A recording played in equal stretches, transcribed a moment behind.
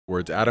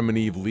Words, Adam and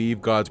Eve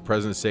leave God's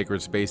present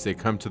sacred space. They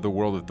come to the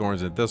world of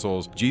thorns and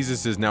thistles.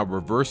 Jesus is now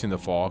reversing the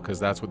fall because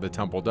that's what the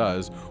temple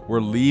does.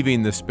 We're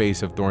leaving the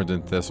space of thorns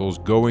and thistles,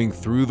 going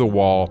through the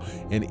wall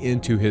and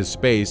into his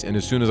space. And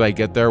as soon as I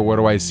get there, what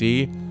do I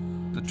see?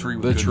 The tree.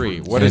 The tree.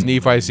 What does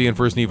Nephi see in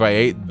 1 Nephi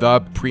 8? The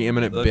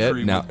preeminent bit.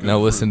 Now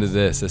listen to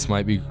this. This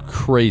might be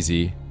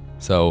crazy.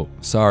 So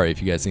sorry if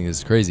you guys think this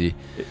is crazy.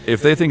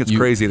 If they think it's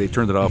crazy, they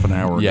turned it off an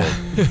hour ago. Yeah,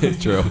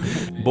 it's true.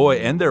 Boy,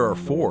 and there are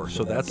 4,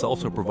 so that's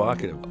also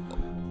provocative.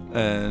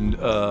 And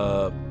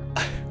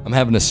I'm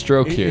having a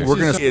stroke here.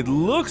 It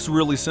looks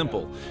really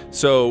simple,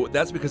 so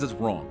that's because it's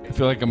wrong. I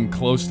feel like I'm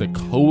close to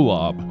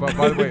Kolob. But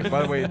by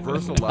the way,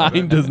 verse 11.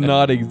 Time does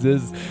not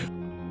exist.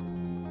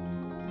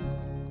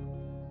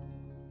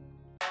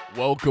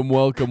 Welcome,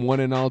 one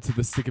and all to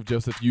the Stick of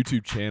Joseph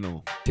YouTube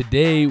channel.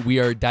 Today we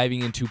are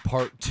diving into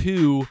part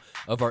 2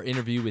 of our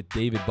interview with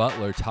David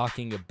Butler,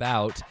 talking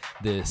about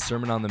the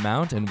Sermon on the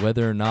Mount and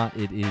whether or not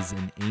it is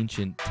an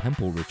ancient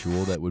temple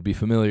ritual that would be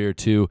familiar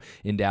to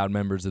endowed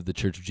members of the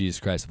Church of Jesus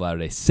Christ of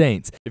Latter-day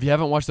Saints. If you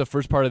haven't watched the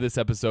first part of this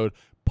episode,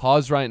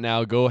 pause right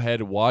now, go ahead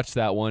and watch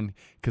that one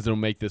because it'll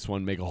make this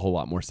one make a whole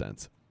lot more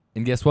sense.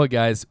 And guess what,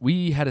 guys?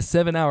 We had a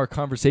 7-hour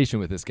conversation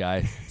with this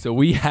guy, so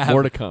we have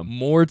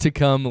more to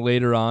come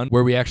later on,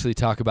 where we actually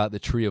talk about the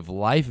Tree of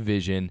Life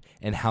vision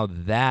and how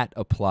that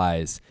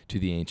applies to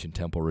the ancient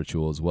temple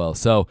ritual as well.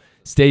 So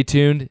stay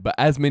tuned. But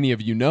as many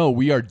of you know,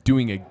 we are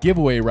doing a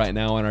giveaway right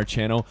now on our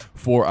channel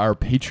for our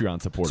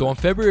Patreon supporters. So on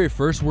February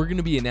 1st, we're going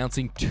to be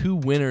announcing 2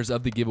 winners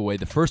of the giveaway.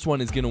 The first one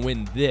is going to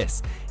win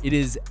this. It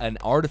is an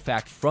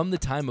artifact from the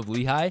time of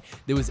Lehi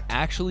that was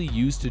actually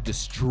used to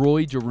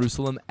destroy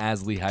Jerusalem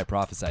as Lehi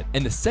prophesied.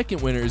 And the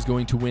second winner is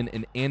going to win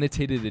an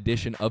annotated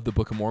edition of the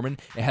Book of Mormon.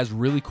 It has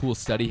really cool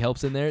study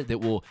helps in there that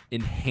will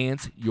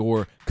enhance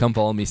your Come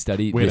Follow Me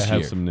study Wait, this year. I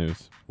have some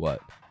news.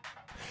 What?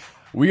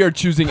 We are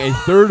choosing a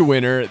third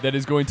winner that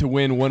is going to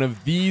win one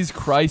of these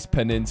Christ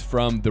pendants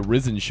from the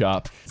Risen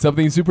Shop.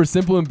 Something super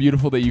simple and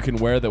beautiful that you can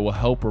wear that will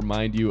help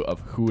remind you of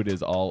who it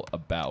is all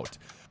about.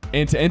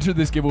 And to enter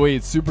this giveaway,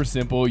 it's super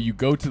simple. You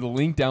go to the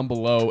link down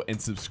below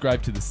and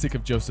subscribe to the Stick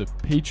of Joseph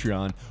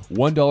Patreon.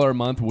 $1 a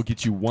month will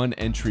get you 1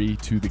 entry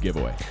to the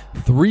giveaway.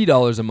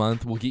 $3 a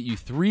month will get you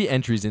 3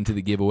 entries into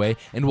the giveaway,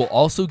 and will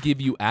also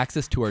give you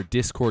access to our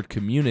Discord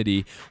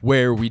community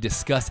where we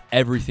discuss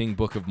everything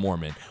Book of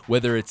Mormon,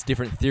 whether it's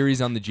different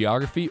theories on the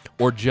geography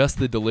or just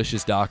the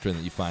delicious doctrine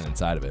that you find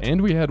inside of it.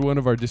 And we had one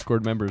of our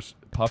Discord members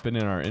pop in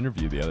our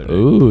interview the other day.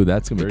 Ooh,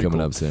 that's going to be Very coming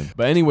cool. up soon.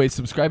 But anyway,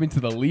 subscribing to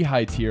the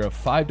Lehi tier of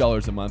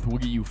 $5 a month will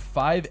get you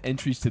 5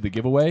 entries to the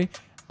giveaway,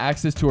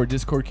 access to our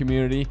Discord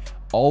community,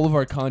 all of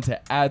our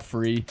content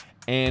ad-free,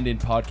 and in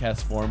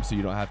podcast form, so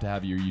you don't have to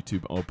have your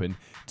YouTube open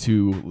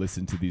to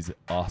listen to these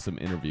awesome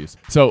interviews.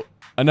 So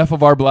enough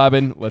of our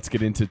blabbing. Let's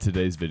get into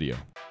today's video.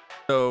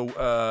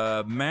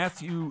 So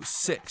Matthew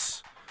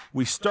 6.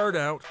 We start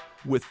out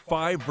with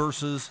 5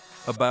 verses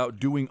about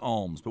doing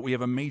alms, but we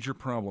have a major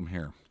problem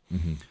here.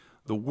 Mm-hmm.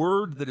 The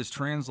word that is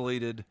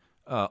translated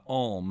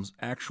alms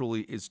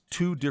actually is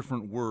 2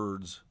 different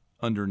words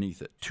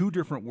underneath it. 2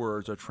 different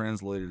words are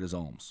translated as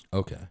alms.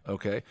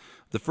 Okay.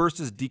 The first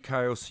is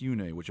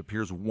dikaiosune, which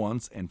appears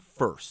once and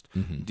first.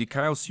 Mm-hmm.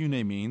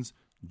 Dikaiosune means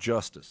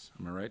justice.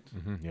 Am I right?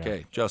 Mm-hmm, yeah.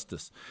 Okay,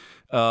 justice.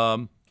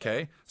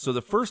 Okay, so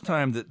the first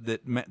time that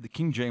the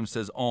King James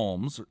says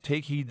alms,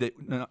 take heed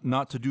that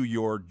not to do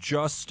your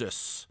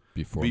justice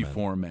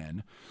before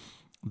men.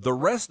 The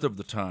rest of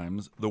the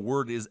times, the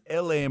word is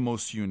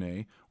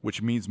eleemosune,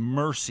 which means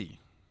mercy.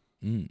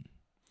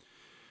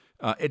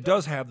 It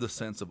does have the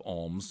sense of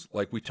alms,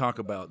 like we talk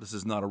about. This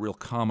is not a real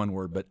common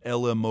word, but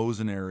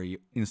eleemosynary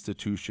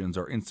institutions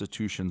are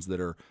institutions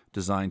that are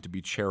designed to be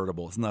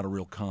charitable. It's not a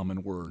real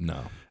common word.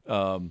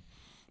 No.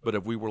 But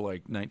if we were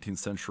like 19th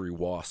century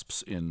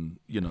wasps in,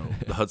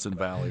 the Hudson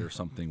Valley or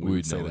something, we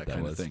would say that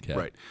kind of thing. Okay.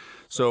 Right.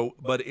 So,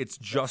 but it's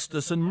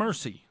justice and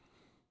mercy.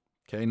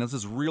 Okay, and this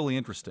is really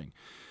interesting.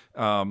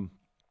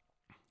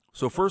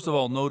 So first of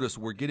all, notice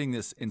we're getting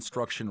this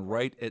instruction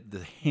right at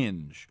the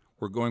hinge.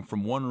 We're going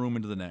from one room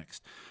into the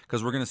next,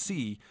 because we're going to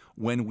see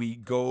when we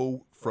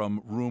go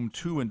from room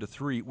 2 into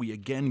 3, we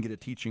again get a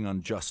teaching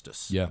on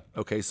justice. Yeah.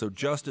 Okay, so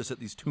justice at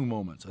these 2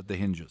 moments, at the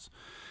hinges.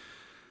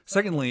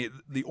 Secondly,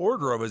 the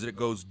order of it is it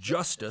goes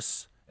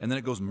justice, and then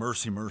it goes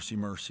mercy, mercy,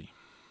 mercy.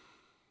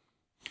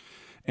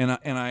 And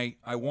I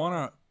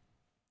want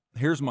to,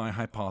 here's my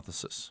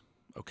hypothesis,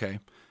 okay?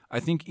 I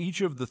think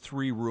each of the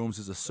 3 rooms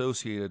is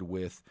associated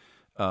with,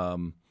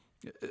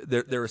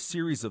 there are a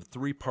series of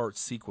 3-part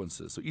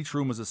sequences. So each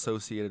room is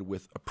associated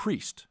with a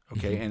priest,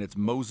 okay? Mm-hmm. And it's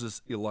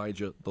Moses,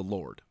 Elijah, the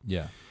Lord.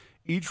 Yeah.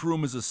 Each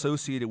room is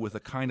associated with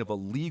a kind of a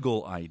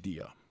legal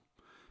idea.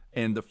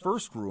 And the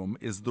first room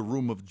is the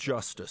room of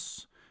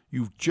justice.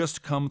 You've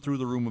just come through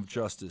the room of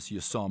justice. You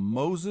saw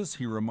Moses.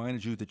 He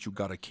reminded you that you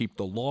got to keep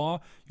the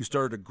law. You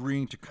started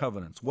agreeing to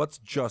covenants. What's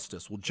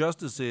justice? Well,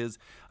 justice is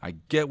I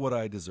get what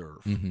I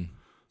deserve. Mm-hmm.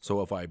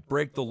 So if I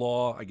break the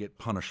law, I get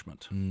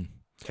punishment.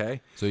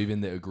 Okay. So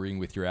even the agreeing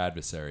with your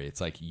adversary,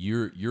 it's like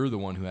you're the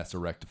one who has to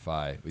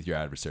rectify with your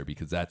adversary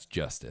because that's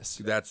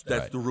justice. That's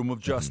Right. the room of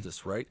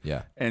justice, right?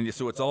 Yeah. And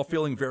so it's all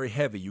feeling very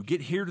heavy. You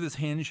get here to this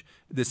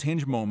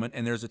hinge moment,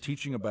 and there's a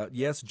teaching about,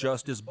 yes,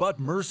 justice, but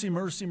mercy,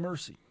 mercy,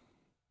 mercy.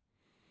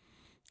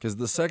 Because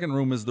the second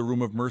room is the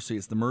room of mercy.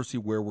 It's the mercy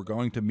where we're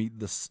going to meet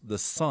the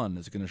Son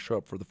is going to show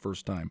up for the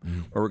first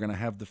time, where we're going to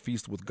have the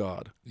feast with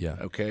God. Yeah.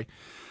 Okay.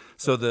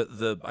 So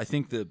I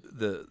think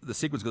the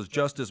sequence goes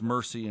justice,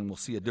 mercy, and we'll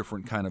see a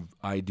different kind of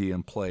idea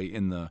and play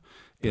in the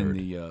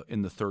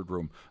third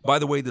room. By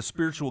the way, the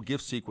spiritual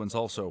gift sequence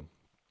also,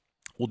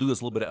 we'll do this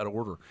a little bit out of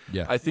order.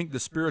 Yeah. I think the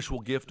spiritual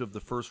gift of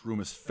the first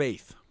room is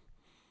faith.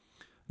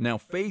 Now,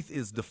 faith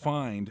is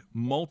defined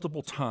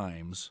multiple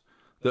times.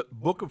 The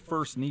book of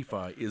First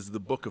Nephi is the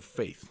book of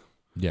faith.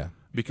 Yeah.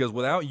 Because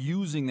without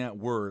using that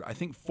word, I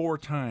think 4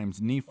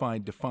 times Nephi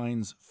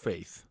defines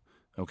faith.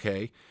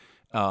 Okay.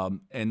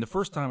 And the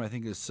first time I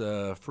think is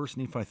First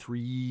Nephi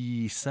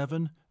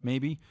 3:7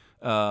 maybe.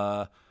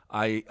 I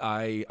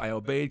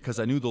obeyed because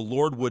I knew the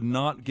Lord would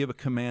not give a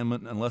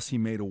commandment unless He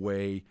made a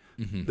way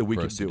that we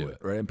For could us to do do it.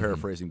 Right? I'm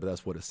paraphrasing, but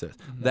that's what it says.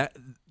 That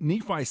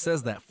Nephi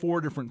says that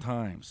 4 different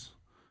times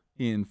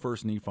in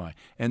First Nephi,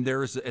 and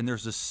there's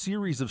a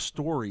series of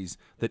stories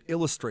that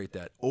illustrate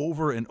that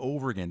over and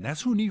over again.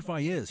 That's who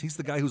Nephi is. He's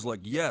the guy who's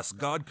like, yes,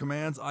 God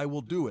commands, I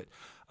will do it.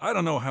 I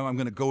don't know how I'm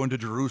going to go into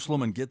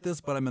Jerusalem and get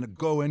this, but I'm going to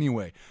go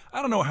anyway.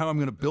 I don't know how I'm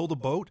going to build a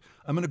boat.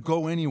 I'm going to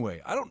go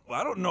anyway. I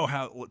don't know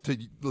how to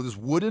this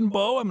wooden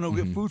bow. I'm going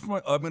to get food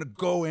from. I'm going to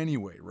go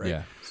anyway, right?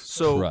 Yeah.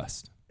 So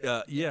Trust.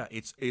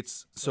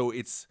 It's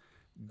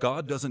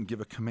God doesn't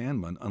give a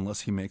commandment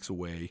unless He makes a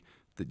way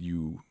that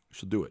you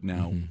should do it.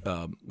 Now,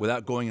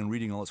 without going and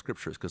reading all the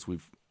scriptures, because we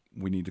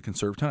need to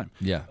conserve time.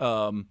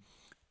 Yeah.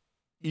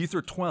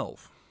 Ether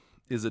 12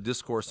 is a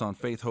discourse on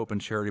faith, hope, and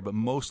charity, but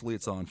mostly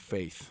it's on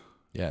faith.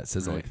 Yeah. It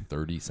says like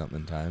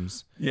 30-something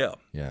times. Yeah.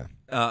 Yeah.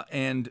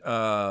 And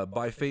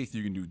by faith,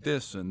 you can do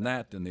this and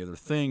that and the other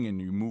thing,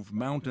 and you move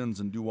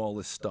mountains and do all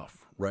this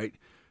stuff, right?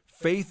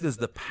 Faith is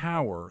the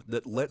power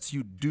that lets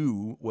you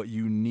do what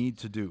you need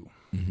to do.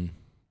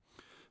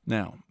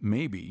 Now,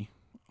 maybe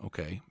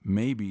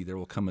there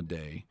will come a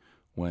day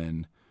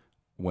when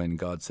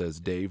God says,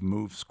 Dave,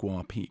 move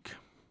Squaw Peak.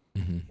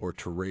 Or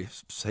to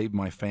save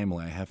my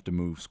family, I have to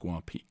move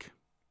Squaw Peak.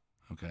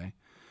 Okay?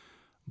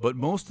 But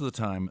most of the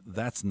time,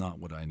 that's not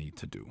what I need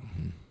to do.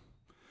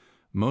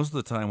 Most of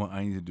the time, what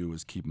I need to do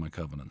is keep my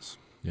covenants.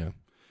 Yeah.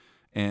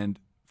 And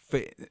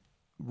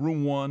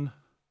room 1,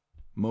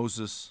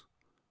 Moses,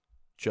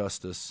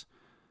 justice.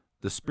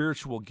 The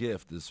spiritual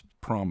gift is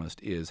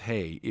promised is,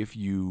 hey, if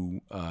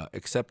you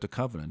accept a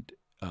covenant,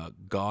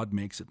 God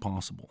makes it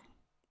possible.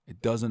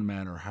 It doesn't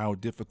matter how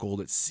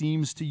difficult it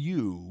seems to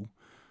you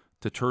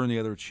to turn the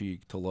other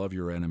cheek, to love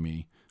your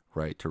enemy,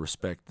 right, to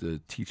respect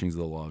the teachings of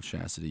the law of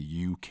chastity.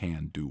 You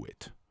can do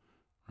it,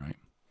 right?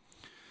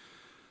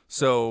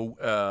 So,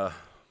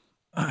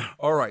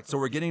 all right, so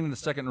we're getting in the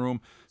second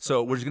room.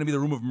 So which is going to be the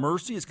room of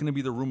mercy. It's going to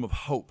be the room of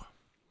hope,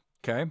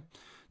 okay?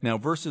 Now,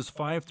 verses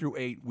 5 through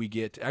 8, we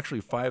get, actually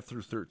 5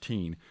 through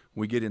 13,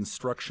 we get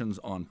instructions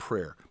on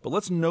prayer. But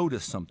let's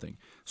notice something.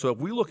 So if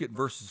we look at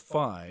verses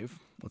 5,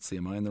 let's see,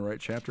 am I in the right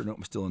chapter? No,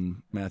 I'm still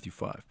in Matthew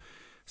 5.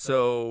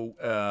 So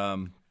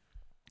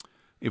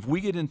if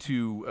we get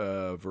into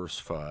verse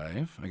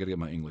 5, I got to get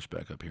my English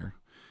back up here.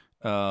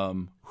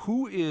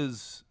 Who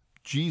is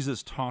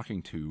Jesus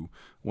talking to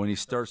when he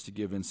starts to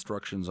give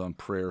instructions on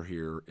prayer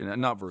here?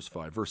 And not verse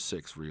 5, verse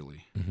 6,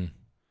 really.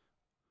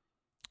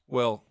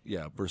 Well,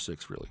 yeah, verse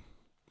 6, really.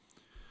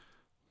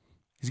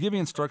 He's giving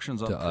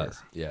instructions on To prayer.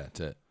 us. Yeah.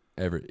 To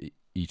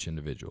each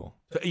individual.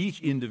 To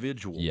each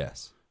individual.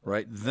 Yes.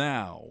 Right?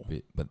 Thou.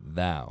 But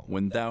thou.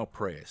 When thou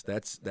prayest.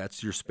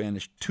 That's your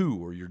Spanish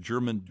tu or your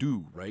German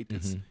du, right?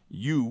 It's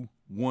you,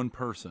 one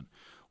person.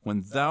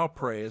 When thou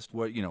prayest,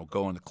 go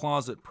in the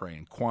closet, pray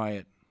in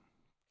quiet.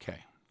 Okay.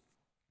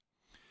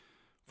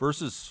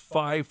 Verses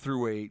 5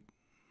 through 8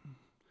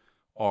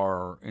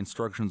 are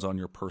instructions on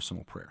your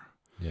personal prayer.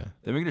 Yeah.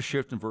 Then we get a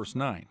shift in verse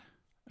 9.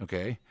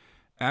 Okay?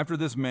 After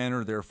this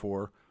manner,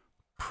 therefore,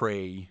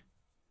 pray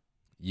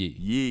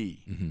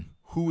ye.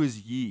 Who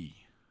is ye?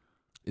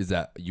 Is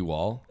that you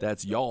all?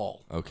 That's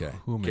y'all. Okay.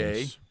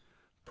 Okay?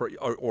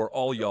 Or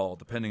all y'all,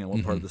 depending on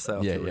what part of the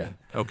South you're in.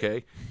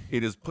 Okay?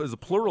 It is a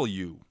plural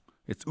you.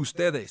 It's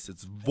ustedes.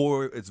 It's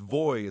voy. It's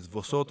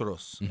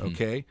vosotros.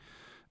 Okay?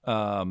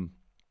 So,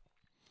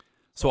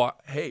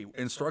 hey,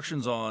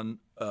 instructions on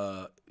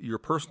your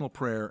personal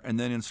prayer and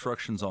then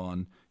instructions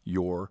on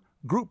your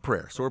group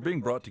prayer. So we're being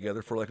brought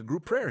together for like a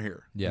group prayer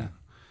here. Yeah.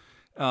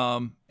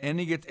 And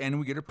we get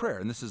a prayer,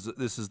 and this is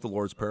the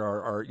Lord's prayer.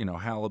 Our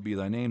hallowed be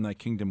thy name, thy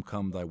kingdom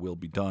come, thy will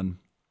be done.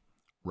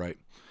 Right.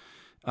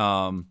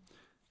 Now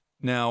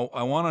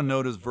I want to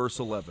notice verse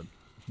 11.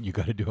 You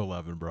got to do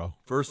 11, bro.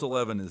 Verse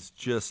 11 is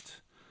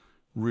just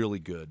really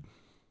good.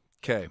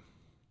 Okay.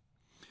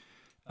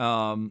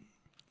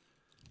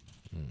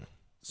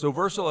 So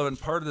verse 11,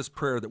 part of this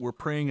prayer that we're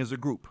praying as a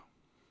group.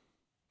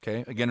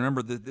 Okay. Again,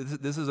 remember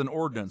this is an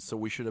ordinance, so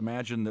we should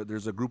imagine that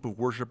there's a group of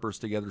worshipers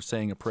together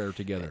saying a prayer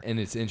together. And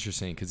it's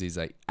interesting because he's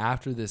like,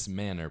 after this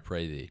manner,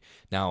 pray thee.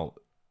 Now,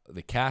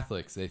 the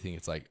Catholics, they think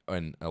it's like,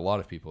 and a lot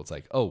of people, it's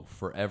like, oh,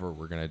 forever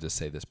we're gonna just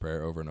say this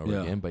prayer over and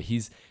over again. But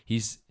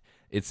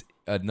it's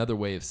another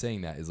way of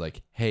saying that is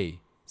like, hey,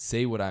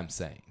 say what I'm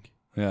saying.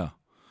 Yeah.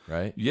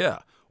 Right. Yeah.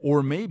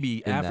 Or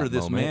maybe In after that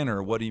this moment.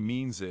 manner, what he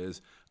means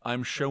is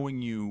I'm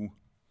showing you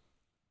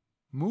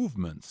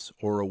movements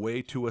or a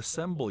way to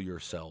assemble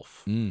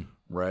yourself,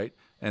 right?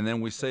 And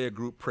then we say a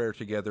group prayer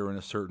together in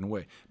a certain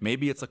way.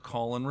 Maybe it's a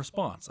call and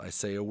response. I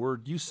say a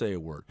word, you say a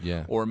word.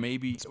 Yeah. Or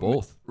maybe It's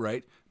both.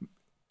 right?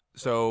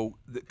 So,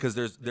 because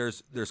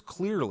there's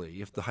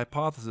clearly, if the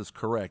hypothesis is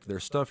correct,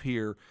 there's stuff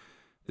here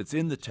that's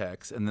in the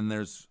text, and then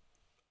there's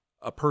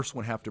a person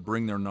would have to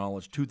bring their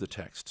knowledge to the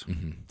text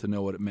to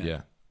know what it meant.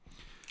 Yeah.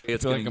 I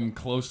feel like I'm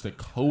close to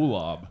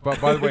Kolob. But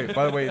by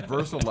the way,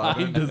 verse It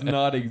 11 does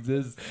not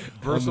exist.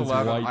 Verse on this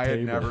 11, white I had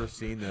table. never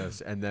seen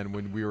this, and then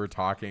when we were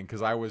talking,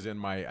 because I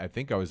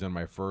think I was in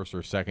my first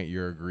or second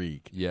year of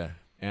Greek, Yeah.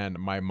 and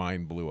my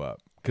mind blew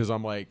up because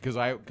I'm like, because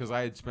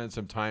I had spent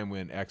some time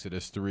in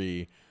Exodus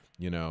 3,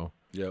 you know,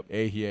 Yep.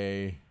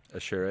 Ahie,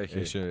 Asher.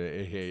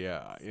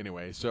 yeah.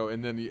 Anyway, so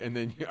and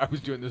then I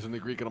was doing this in the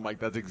Greek, and I'm like,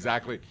 that's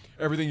exactly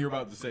everything you're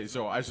about to say.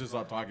 So I should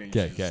stop talking.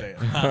 You should just say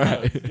it. All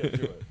right. Let's get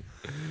to it.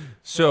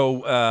 So,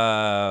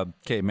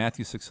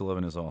 Matthew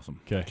 6:11 is awesome.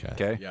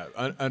 Okay. Yeah,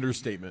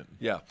 understatement.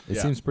 Yeah. It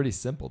Yeah. seems pretty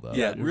simple though.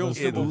 Yeah, Real it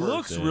simple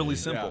looks verse. really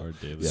Yeah. simple. Or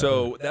daily.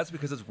 So that's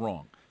because it's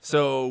wrong.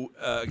 So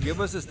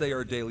give us this day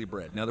our daily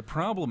bread. Now the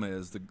problem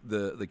is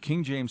the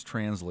King James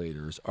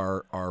translators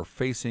are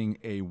facing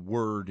a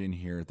word in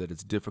here that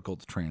it's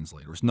difficult to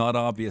translate, or it's not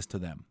obvious to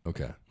them.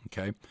 Okay.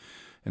 Okay,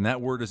 and that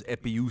word is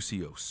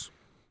epiousios.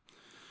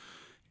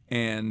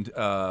 And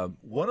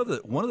one of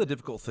the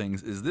difficult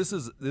things is this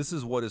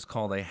is what is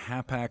called a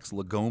hapax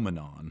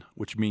legomenon,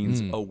 which means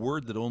a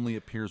word that only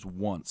appears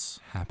once.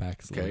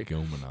 Hapax Okay.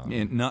 legomenon.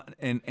 And not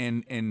and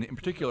in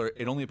particular,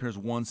 it only appears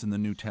once in the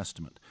New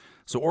Testament.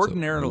 So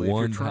ordinarily, if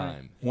one you're trying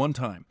time. one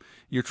time,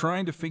 you're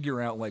trying to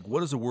figure out like what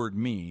does a word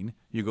mean.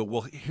 You go,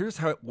 well, here's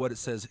what it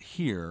says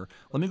here.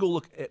 Let me go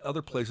look at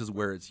other places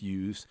where it's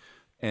used,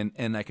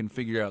 and I can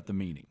figure out the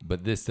meaning.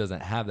 But this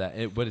doesn't have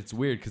that. But it's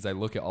weird because I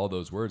look at all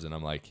those words and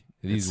I'm like,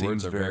 these seems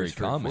words are very very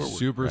common. straightforward.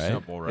 Super right?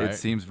 simple, right? It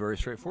seems very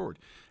straightforward.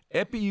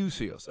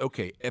 Epiousios.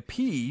 Okay,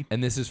 epi.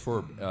 And this is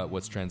for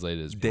what's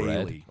translated as bread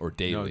Daily. or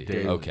daily.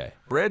 daily. Okay.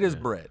 Bread is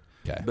bread.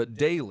 Okay. But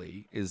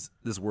daily is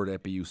this word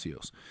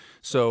epiousios.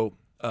 So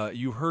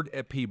you heard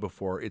epi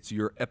before. It's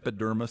your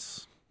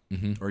epidermis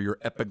or your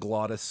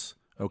epiglottis.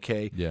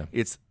 Okay. Yeah.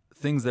 It's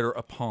things that are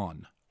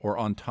upon or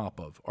on top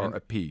of are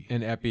epi.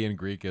 And epi in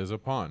Greek is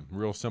upon.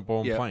 Real simple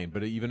and Yeah. plain,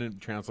 but it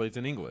translates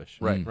in English.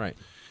 Right. Right.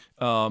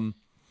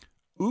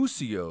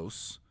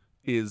 Ousios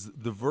is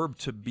the verb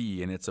to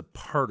be, and it's a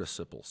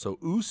participle. So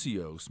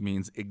ousios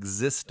means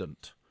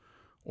existent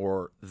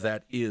or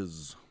that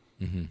is.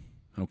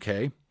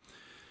 Okay?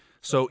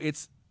 So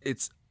it's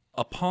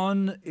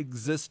upon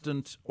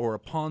existent or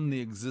upon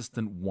the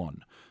existent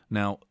one.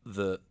 Now,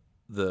 the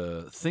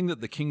thing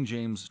that the King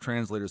James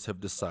translators have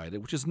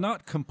decided, which is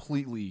not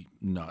completely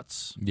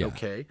nuts, Yeah.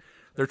 okay?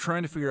 They're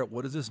trying to figure out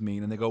what does this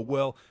mean, and they go,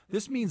 well,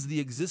 this means the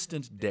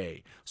existent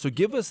day. So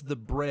give us the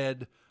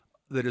bread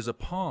that is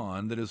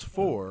upon, that is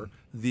for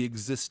the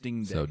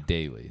existing day. So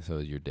daily. So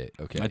your day.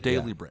 Okay. A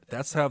daily bread.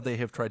 That's how they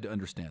have tried to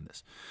understand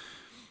this.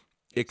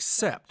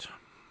 Except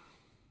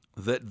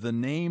that the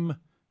name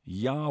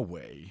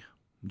Yahweh,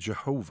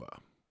 Jehovah,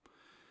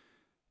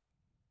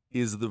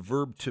 is the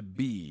verb to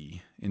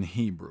be in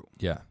Hebrew.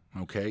 Yeah.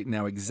 Okay,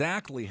 now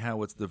exactly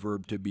how it's the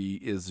verb to be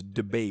is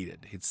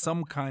debated. It's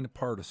some kind of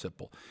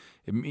participle.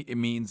 It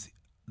means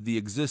the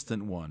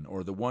existent one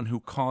or the one who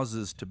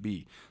causes to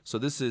be. So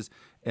this is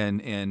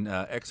in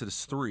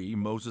Exodus 3,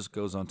 Moses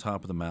goes on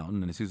top of the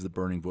mountain and he sees the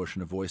burning bush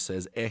and a voice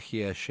says,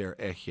 Ehyeh asher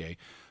ehyeh,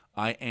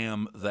 I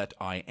am that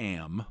I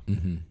am.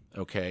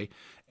 Okay,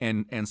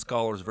 and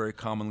scholars very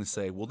commonly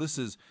say, well, this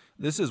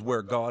is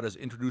where God is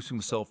introducing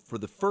himself for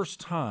the first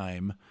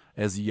time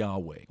as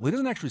Yahweh. Well, he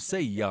doesn't actually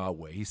say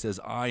Yahweh. He says,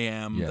 I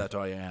am that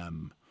I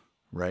am,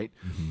 right?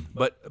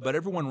 But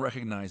everyone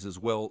recognizes,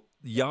 well,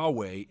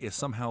 Yahweh is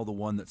somehow the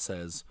one that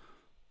says,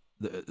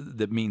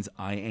 that means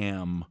I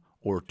am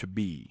or to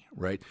be,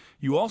 right?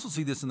 You also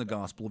see this in the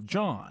Gospel of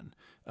John.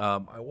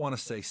 I want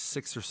to say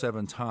 6 or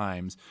 7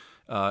 times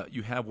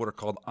you have what are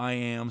called I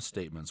am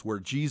statements, where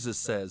Jesus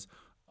says,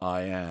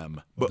 I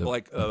am.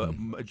 But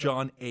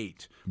John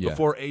 8,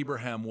 before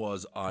Abraham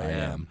was, I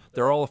am.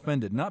 They're all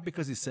offended, not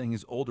because he's saying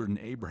he's older than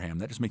Abraham.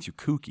 That just makes you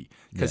kooky.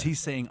 Because he's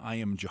saying, I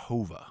am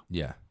Jehovah.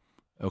 Yeah.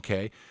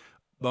 Okay?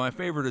 But my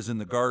favorite is in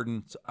the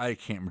garden. I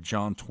can't remember,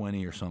 John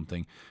 20 or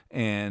something.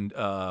 And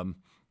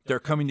they're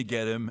coming to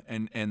get him,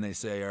 and they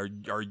say, are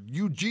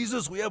you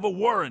Jesus? We have a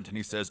warrant. And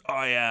he says,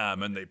 I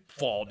am. And they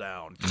fall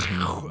down.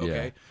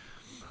 Okay?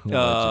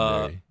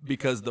 Legendary.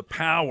 Because the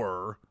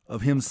power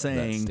of him That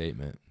saying,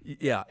 statement.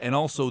 yeah, and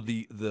also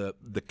the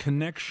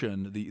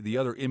connection, the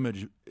other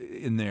image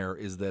in there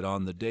is that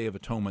on the Day of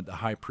Atonement, the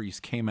high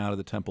priest came out of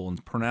the temple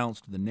and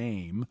pronounced the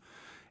name,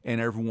 and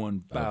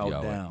everyone bowed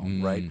Yahweh.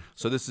 down, right?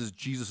 So this is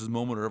Jesus'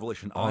 moment of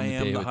revelation. On I the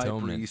am Day the of high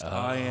Atonement. priest.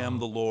 I am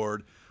the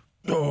Lord.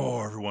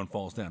 Oh, everyone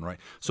falls down, right?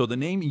 So the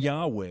name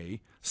Yahweh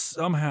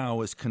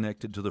somehow is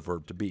connected to the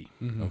verb to be.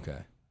 Okay.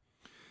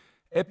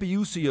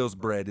 Epiousios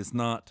bread is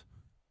not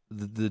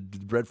the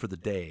bread for the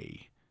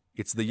day.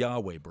 It's the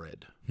Yahweh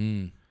bread.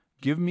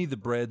 Give me the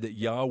bread that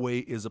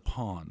Yahweh is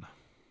upon.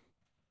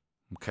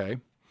 Okay?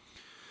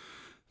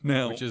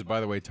 Now, Which is,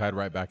 by the way, tied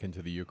right back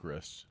into the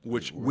Eucharist.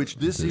 which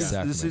this is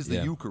sacrament, the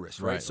yeah.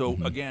 Eucharist, right? So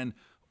again,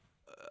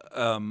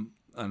 I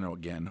don't know.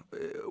 Again,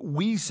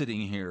 we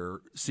sitting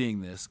here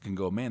seeing this can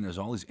go, man. There's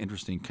all these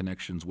interesting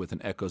connections with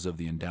and echoes of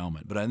the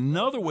endowment. But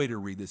another way to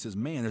read this is,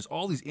 man, there's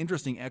all these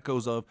interesting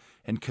echoes of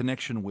and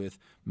connection with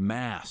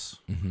Mass,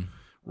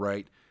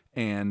 right?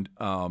 And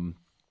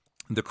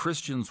the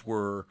Christians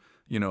were,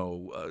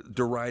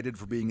 derided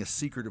for being a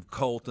secretive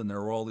cult, and there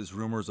were all these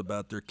rumors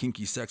about their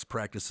kinky sex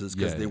practices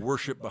because they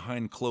worship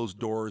behind closed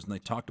doors, and they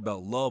talked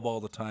about love all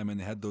the time, and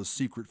they had those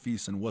secret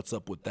feasts, and what's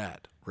up with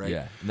that, right?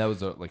 Yeah, and that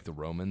was like the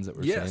Romans that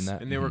were Yes. saying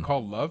that. And they were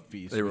called love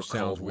feasts, They were which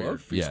sounds called weird.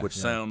 love feasts, Yeah. which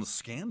sounds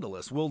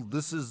scandalous. Well,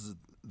 this is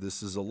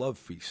a love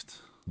feast,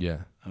 Yeah.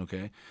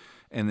 okay?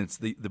 And it's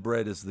the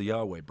bread is the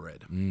Yahweh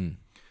bread.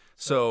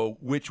 So,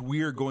 which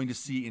we are going to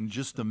see in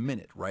just a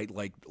minute, right?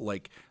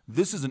 Like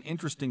this is an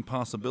interesting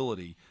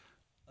possibility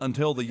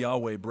until the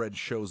Yahweh bread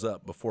shows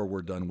up before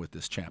we're done with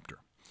this chapter.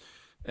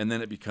 And then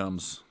it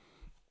becomes,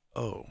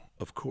 oh,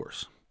 of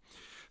course.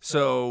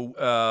 So,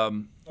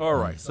 all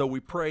right. So we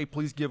pray,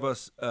 please give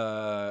us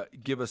the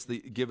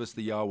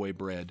Yahweh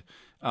bread.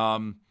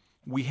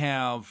 We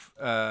have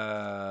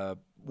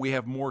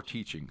more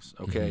teachings,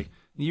 okay?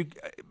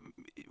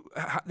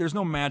 There's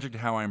no magic to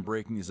how I'm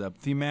breaking these up.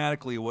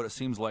 Thematically, what it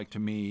seems like to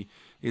me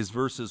is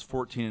verses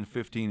 14 and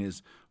 15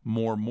 is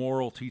more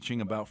moral teaching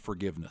about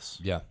forgiveness.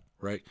 Yeah.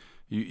 Right?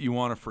 You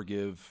want to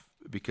forgive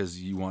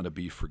because you want to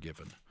be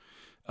forgiven.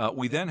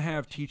 We then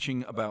have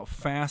teaching about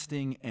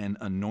fasting and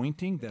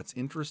anointing. That's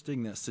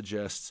interesting. That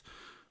suggests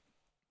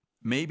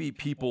maybe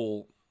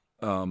people,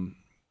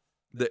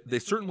 they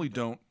certainly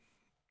don't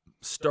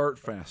start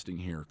fasting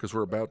here because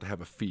we're about to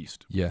have a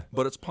feast. Yeah.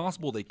 But it's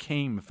possible they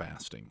came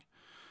fasting.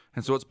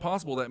 And so it's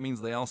possible that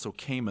means they also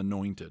came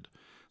anointed.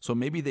 So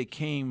maybe they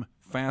came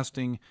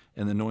fasting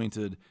and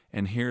anointed,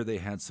 and here they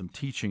had some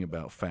teaching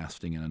about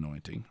fasting and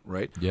anointing,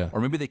 right? Yeah.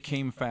 Or maybe they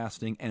came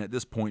fasting and at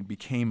this point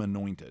became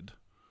anointed.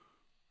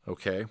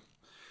 Okay?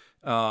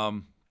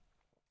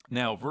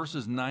 Now,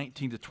 verses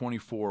 19 to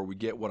 24, we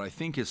get what I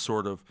think is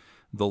sort of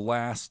the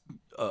last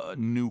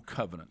new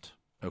covenant.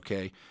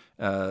 Okay?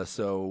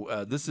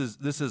 So this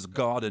is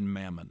God and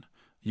mammon.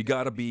 You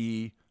got to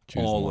be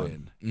all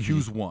in.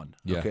 Choose one.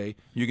 Yeah. Okay?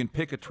 You can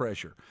pick a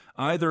treasure.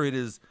 Either it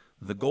is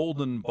the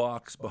golden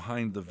box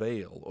behind the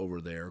veil over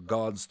there,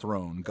 God's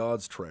throne,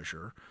 God's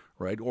treasure,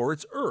 right? Or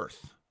it's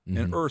earth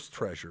and earth's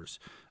treasures.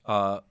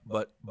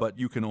 But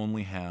you can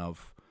only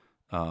have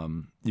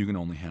one.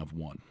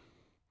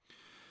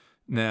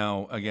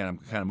 Now, again, I'm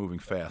kind of moving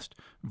fast.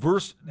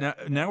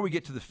 Now we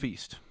get to the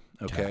feast.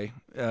 Okay,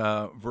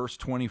 verse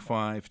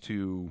 25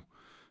 to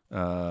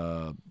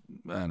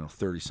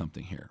 30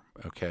 something here.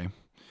 Okay.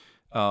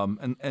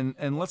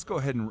 And let's go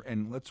ahead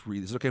and let's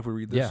read this. Is it okay if we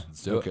read this? Yeah,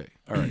 let's do it. Okay.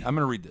 All right. I'm going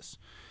to read this.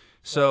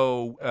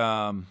 So,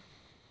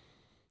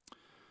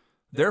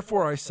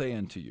 therefore I say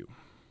unto you,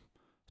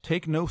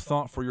 take no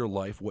thought for your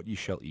life what ye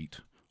shall eat,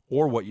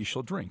 or what ye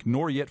shall drink,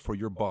 nor yet for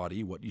your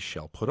body what ye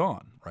shall put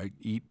on. Right?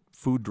 Eat,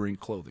 food, drink,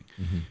 clothing.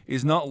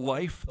 Is not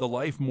the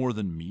life more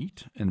than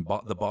meat, and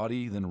the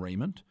body than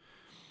raiment?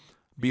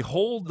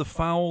 Behold the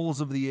fowls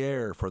of the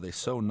air, for they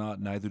sow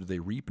not, neither do they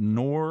reap,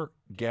 nor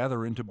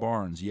gather into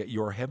barns, yet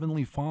your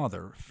heavenly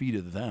Father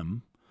feedeth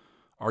them.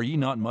 Are ye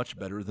not much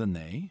better than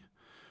they?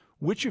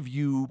 Which of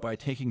you, by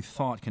taking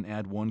thought, can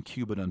add 1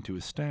 cubit unto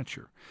his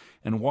stature?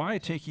 And why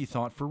take ye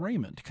thought for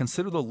raiment?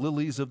 Consider the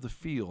lilies of the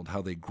field,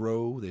 how they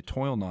grow, they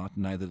toil not,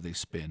 neither they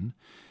spin.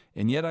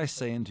 And yet I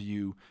say unto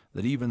you,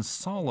 that even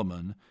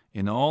Solomon,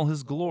 in all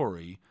his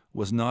glory,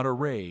 was not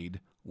arrayed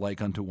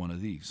like unto one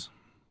of these.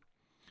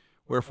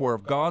 Wherefore,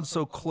 if God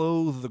so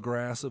clothe the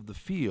grass of the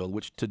field,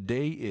 which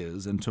today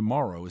is, and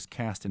tomorrow is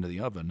cast into the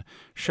oven,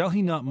 shall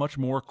he not much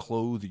more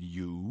clothe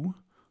you,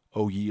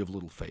 O ye of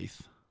little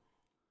faith?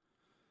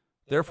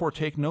 Therefore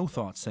take no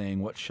thought, saying,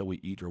 what shall we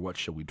eat, or what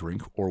shall we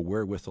drink, or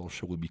wherewithal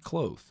shall we be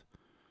clothed?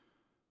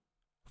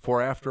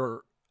 For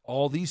after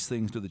all these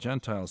things do the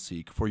Gentiles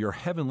seek, for your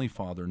heavenly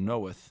Father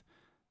knoweth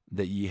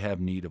that ye have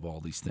need of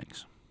all these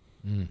things.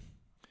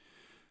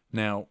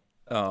 Now,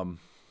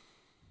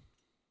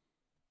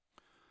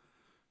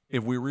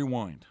 if we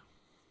rewind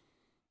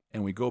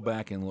and we go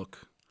back and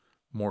look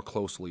more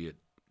closely at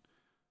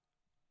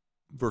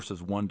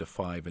verses 1 to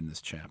 5 in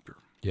this chapter,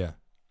 Yeah.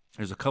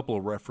 there's a couple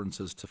of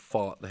references to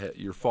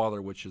your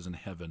Father which is in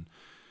heaven,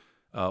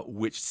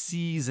 which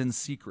sees in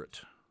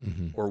secret,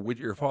 or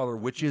your Father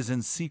which is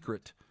in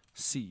secret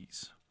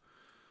sees.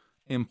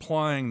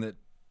 implying that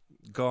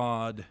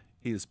God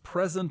is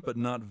present but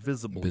not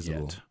visible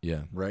yet.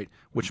 Yeah. Right?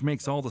 Which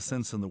makes all the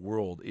sense in the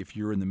world if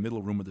you're in the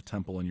middle room of the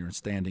temple and you're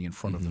standing in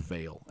front of the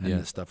veil and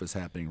this stuff is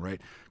happening, right?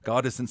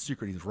 God isn't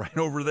secret. He's right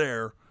over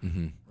there,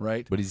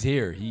 right? But he's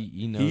here.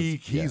 He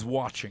knows. He's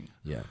watching.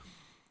 Yeah.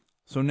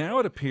 So now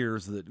it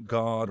appears that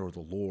God or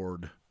the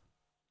Lord,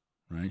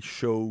 right,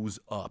 shows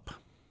up.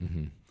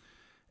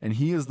 And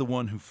he is the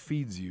one who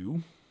feeds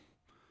you,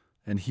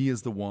 and he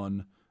is the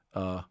one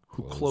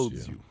who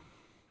clothes you.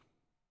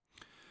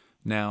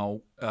 Now,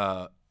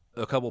 a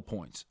couple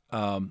points.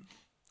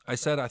 I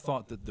said I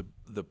thought that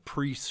the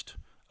priest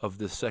of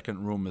this second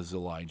room is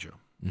Elijah.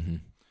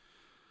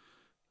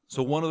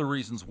 So one of the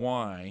reasons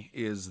why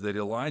is that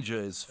Elijah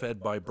is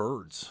fed by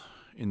birds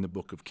in the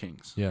Book of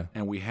Kings. Yeah.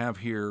 And we have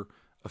here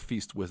a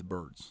feast with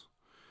birds.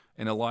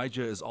 And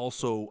Elijah is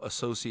also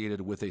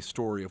associated with a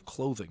story of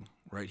clothing,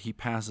 right? He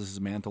passes his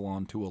mantle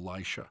on to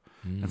Elisha.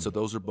 And so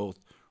those are both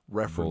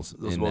references,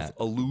 those are both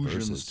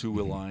allusions to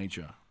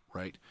Elijah,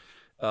 right?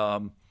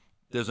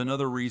 There's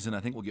another reason I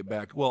think we'll get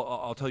back. Well,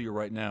 I'll tell you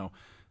right now.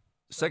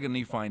 2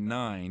 Nephi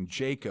 9,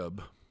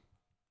 Jacob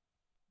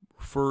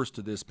refers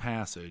to this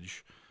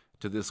passage,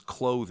 to this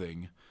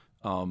clothing,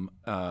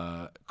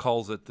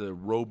 calls it the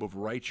robe of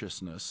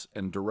righteousness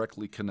and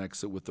directly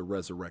connects it with the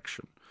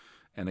resurrection.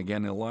 And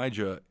again,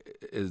 Elijah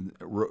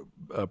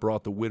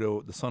brought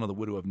the son of the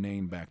widow of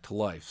Nain back to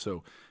life.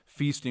 So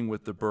feasting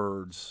with the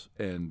birds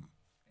and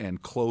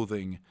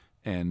clothing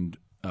and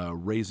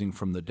raising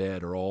from the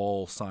dead are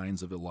all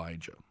signs of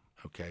Elijah.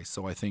 Okay,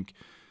 so I think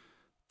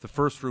the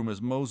first room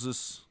is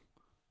Moses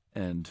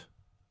and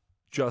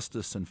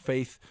justice and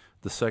faith.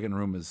 The second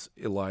room is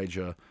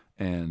Elijah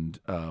and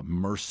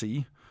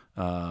mercy,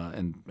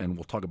 and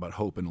we'll talk about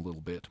hope in a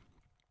little bit.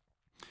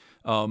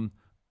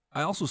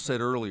 I also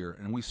said earlier,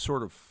 and we've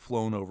sort of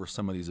flown over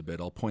some of these a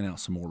bit. I'll point out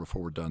some more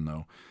before we're done,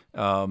 though.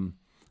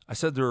 I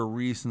said there are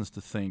reasons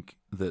to think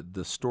that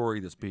the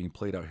story that's being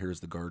played out here is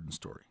the garden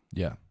story.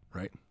 Yeah.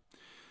 Right?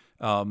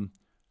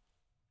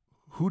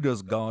 Who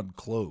does God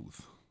clothe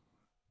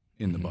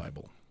in the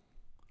Bible?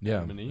 Yeah.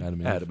 Adam and Eve.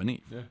 Adam and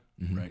Eve. Yeah.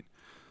 Right?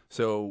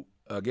 So,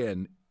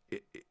 again,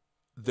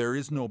 there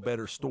is no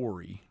better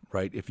story,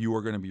 right, if you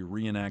are going to be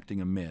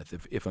reenacting a myth.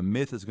 If a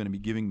myth is going to be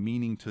giving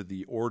meaning to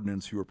the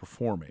ordinance you are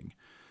performing,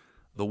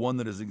 the one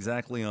that is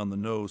exactly on the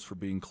nose for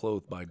being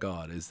clothed by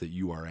God is that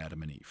you are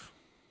Adam and Eve.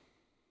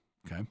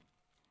 Okay?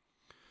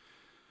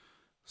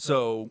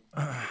 So,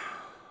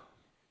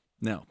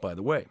 now, by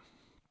the way,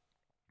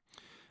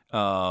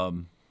 talk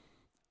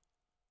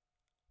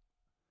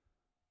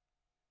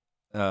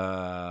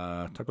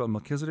about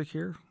Melchizedek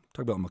here?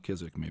 Talk about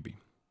Melchizedek maybe.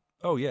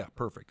 Oh, yeah,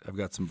 perfect. I've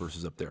got some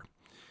verses up there.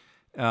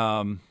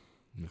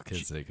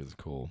 Melchizedek is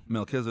cool.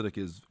 Melchizedek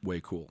is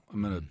way cool.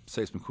 I'm going to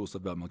say some cool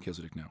stuff about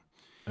Melchizedek now.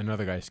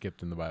 Another guy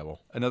skipped in the Bible.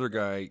 Another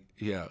guy,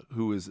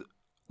 who is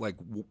like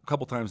a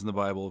couple times in the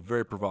Bible,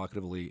 very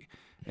provocatively,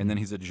 and then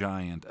he's a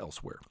giant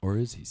elsewhere. Or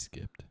is he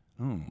skipped?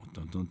 Oh,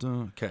 dun, dun,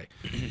 dun. Okay.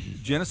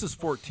 Genesis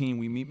 14,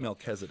 we meet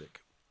Melchizedek.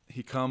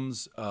 He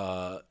comes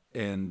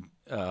and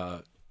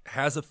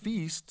has a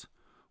feast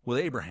with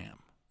Abraham.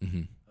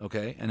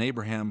 Okay? And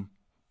Abraham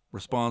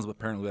responds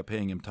apparently by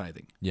paying him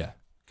tithing. Yeah.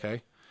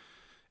 Okay?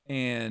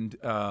 And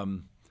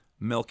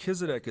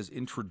Melchizedek is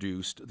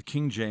introduced. The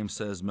King James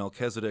says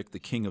Melchizedek, the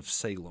king of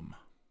Salem.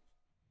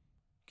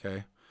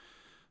 Okay?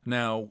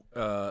 Now,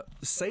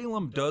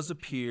 Salem does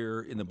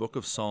appear in the book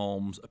of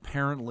Psalms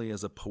apparently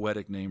as a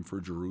poetic name for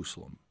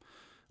Jerusalem.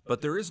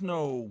 But there is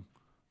no,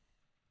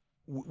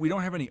 we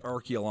don't have any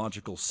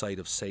archaeological site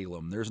of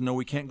Salem.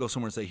 We can't go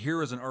somewhere and say,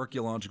 here is an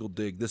archaeological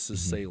dig, this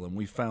is Salem.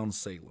 We found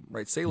Salem,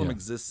 right? Salem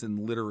exists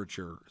in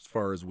literature as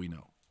far as we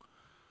know.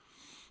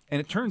 And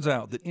it turns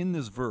out that in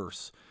this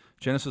verse,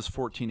 Genesis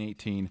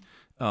 14:18,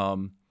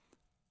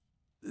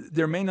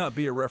 there may not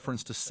be a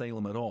reference to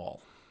Salem at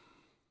all.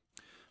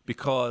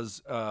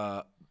 Because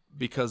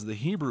the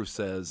Hebrew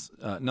says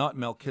not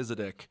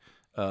Melchizedek,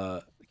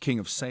 king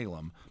of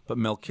Salem, but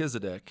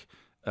Melchizedek,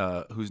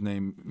 whose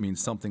name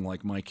means something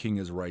like "my king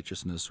is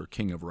righteousness" or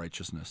 "king of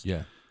righteousness."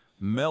 Yeah.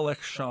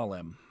 Melech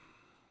Shalem.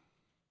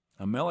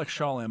 Now, Melech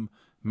Shalem,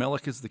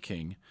 Melech is the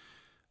king.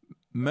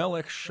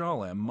 Melech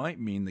Shalem might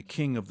mean the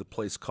king of the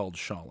place called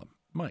Shalem.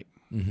 Might.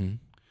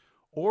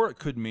 Or it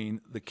could mean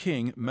the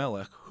king,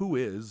 Melech, who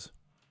is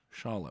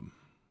Shalem.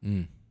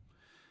 And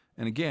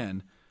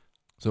again,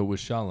 so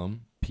with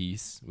Shalom,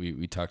 peace.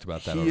 We talked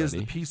about that already. He is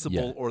the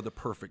peaceable or the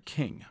perfect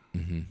king.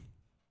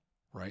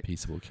 Right?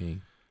 Peaceable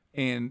king.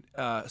 And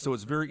so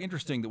it's very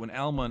interesting that when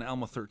Alma in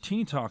Alma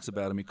 13 talks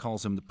about him, he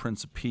calls him the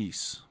Prince of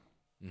Peace.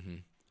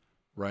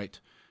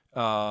 Right?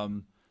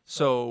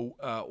 So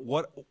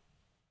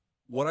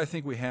what I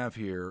think we have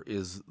here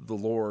is the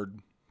Lord,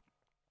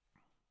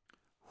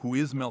 who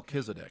is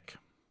Melchizedek.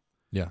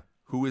 Yeah.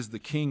 Who is the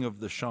king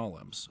of the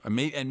Shalems. And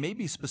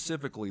maybe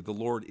specifically the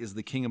Lord is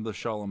the king of the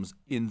Shalems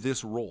in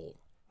this role,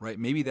 right?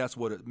 Maybe that's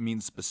what it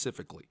means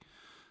specifically.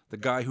 The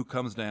guy who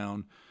comes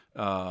down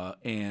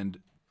and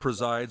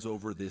presides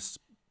over this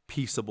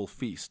peaceable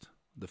feast,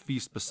 the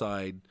feast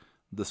beside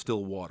the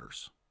still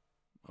waters,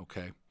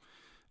 Okay.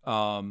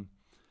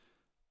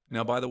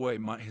 Now, by the way,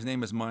 his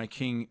name is My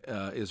King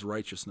is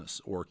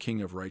Righteousness, or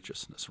King of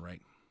Righteousness,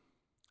 right?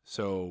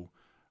 So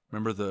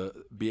remember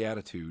the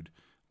Beatitude,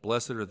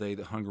 blessed are they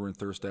that hunger and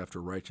thirst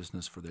after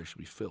righteousness, for they shall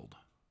be filled.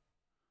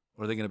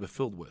 What are they going to be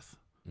filled with?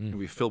 They're going to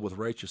be filled with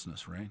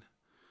righteousness, right?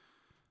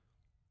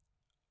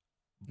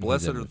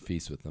 Blessed are a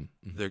feast with them.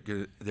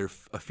 they're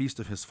a feast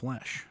of his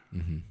flesh,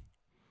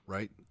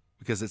 right?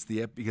 Because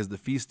because the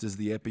feast is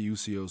the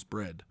epiousios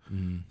bread.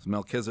 So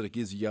Melchizedek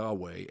is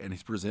Yahweh, and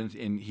he's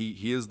presented, and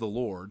he is the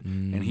Lord,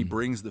 and he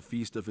brings the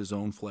feast of his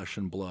own flesh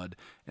and blood.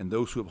 And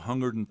those who have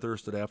hungered and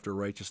thirsted after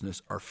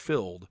righteousness are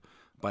filled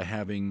by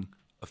having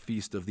a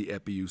feast of the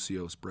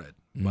epiousios bread,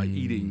 by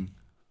eating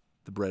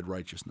the bread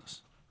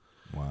righteousness.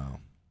 Wow.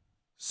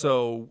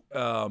 So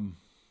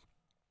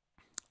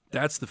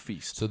that's the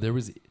feast. So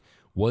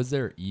was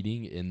there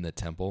eating in the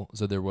temple?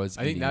 So there was.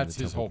 I think eating in that's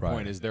the his temple whole prior.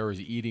 point, is there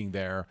was eating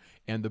there,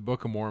 and the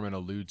Book of Mormon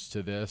alludes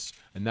to this,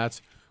 and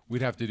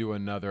we'd have to do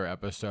another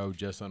episode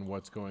just on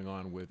what's going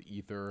on with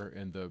ether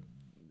and the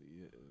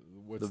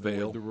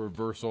veil, the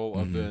reversal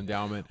of the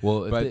endowment.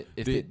 Well, but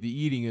the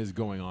eating is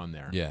going on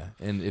there. Yeah,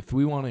 and if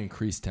we want to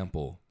increase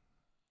temple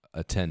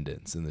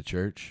attendance in the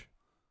church,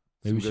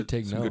 maybe we should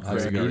take note. Have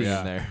some eating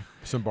in there.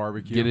 Some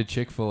barbecue. Get a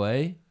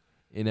Chick-fil-A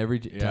in every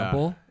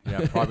temple.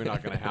 Yeah, probably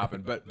not going to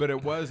happen. But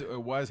it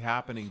was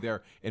happening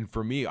there. And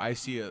for me, I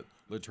see it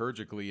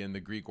liturgically in the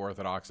Greek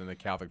Orthodox and the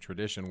Catholic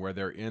tradition, where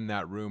they're in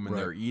that room and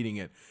they're eating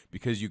it,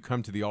 because you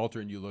come to the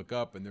altar and you look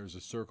up and there's a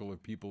circle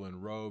of people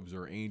in robes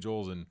or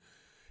angels. And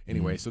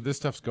anyway, so this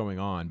stuff's going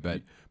on.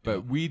 But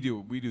we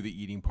do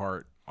the eating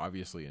part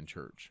obviously in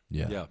church.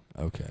 Yeah.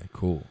 Okay.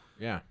 Cool.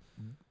 Yeah.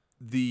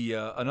 The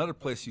another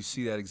place you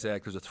see that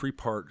exact, there's a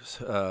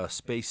 3-part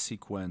space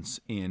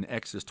sequence in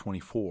Exodus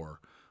 24,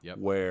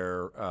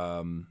 where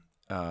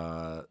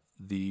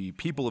the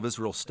people of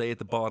Israel stay at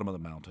the bottom of the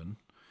mountain.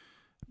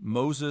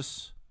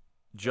 Moses,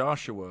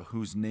 Joshua,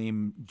 whose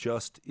name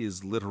just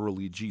is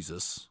literally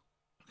Jesus,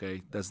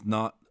 okay, that's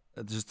not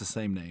just the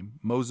same name.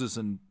 Moses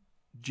and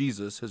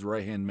Jesus, his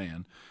right-hand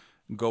man,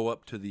 go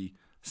up to the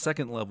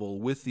second level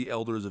with the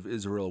elders of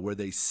Israel, where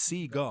they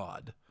see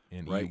God.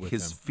 And right, eat with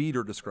his him. feet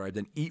are described,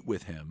 and eat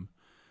with him.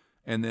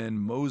 And then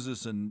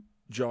Moses and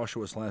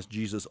Joshua /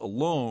 Jesus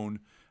alone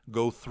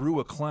go through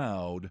a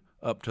cloud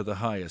up to the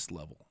highest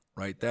level,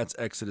 right? That's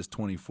Exodus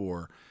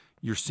 24.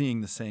 You're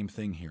seeing the same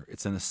thing here.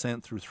 It's an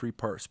ascent through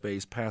 3-part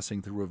space,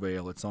 passing through a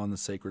veil. It's on the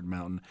sacred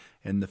mountain,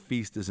 and the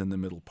feast is in the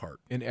middle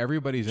part. And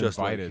everybody's Just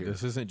like invited. here.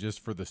 This isn't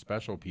just for the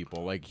special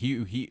people. Like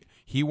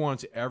he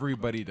wants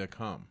everybody to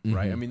come,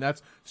 right? I mean,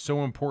 that's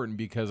so important,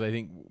 because I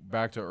think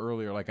back to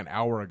earlier, like an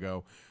hour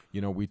ago,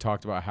 we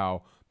talked about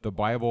how the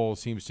Bible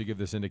seems to give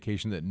this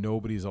indication that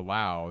nobody's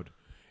allowed,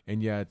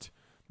 and yet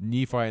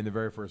Nephi in the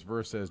very first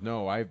verse says,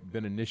 "No, I've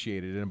been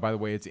initiated." And by the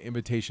way, it's an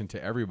invitation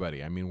to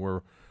everybody. I mean,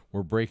 we're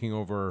breaking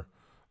over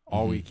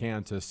all we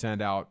can to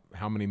send out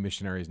how many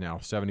missionaries now?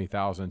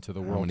 70,000 to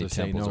the world to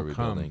say, "No,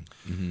 come."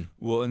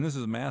 Well, and this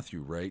is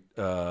Matthew, right?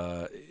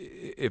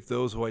 If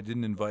those who I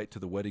didn't invite to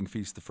the wedding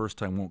feast the first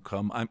time won't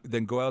come,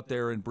 then go out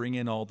there and bring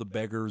in all the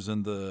beggars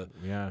and the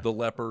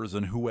lepers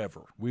and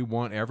whoever. We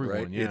want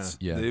everyone. Right?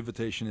 Yeah. The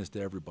invitation is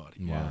to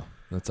everybody. Wow,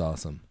 that's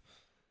awesome.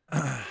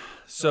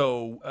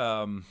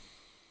 So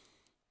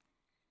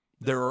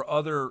there are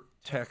other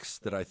texts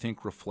that I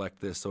think reflect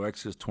this. So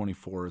Exodus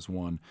 24 is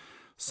one.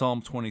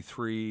 Psalm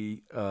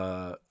 23,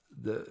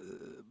 the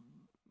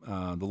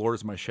Lord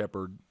is my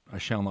shepherd, I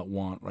shall not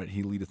want, right?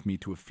 He leadeth me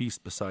to a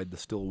feast beside the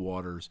still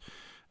waters,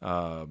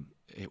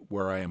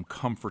 where I am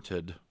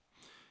comforted,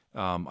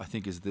 I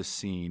think is this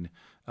scene.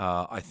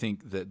 I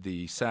think that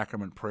the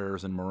sacrament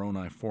prayers in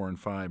Moroni 4 and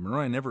 5,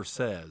 Moroni never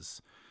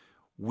says,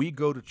 we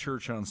go to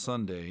church on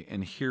Sunday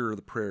and here are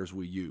the prayers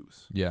we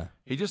use. Yeah.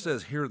 He just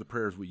says, here are the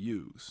prayers we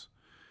use.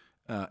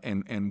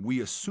 And we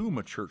assume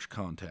a church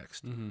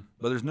context,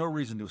 but there's no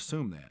reason to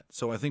assume that.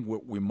 So I think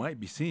what we might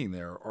be seeing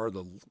there are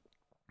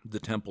the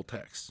temple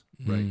texts,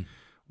 right,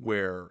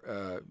 where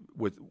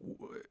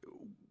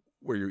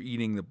you're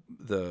eating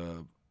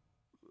the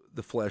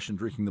flesh and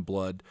drinking the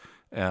blood,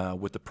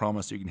 with the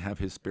promise that you can have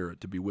His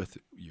Spirit to be with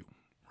you,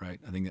 right?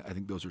 I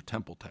think those are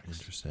temple texts,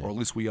 Interesting. or at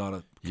least we ought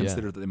to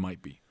consider that they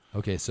might be.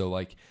 Okay, so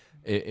like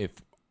if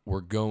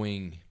we're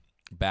going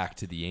back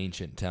to the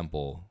ancient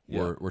temple,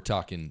 we're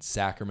talking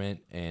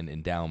sacrament and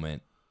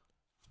endowment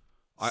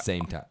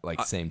same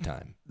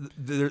time.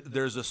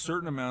 There's a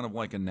certain amount of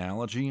like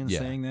analogy in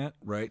saying that,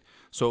 right?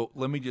 So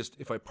let me just,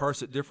 if I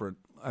parse it different,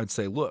 I'd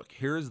say, look,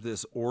 here's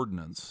this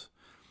ordinance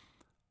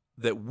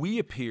that we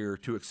appear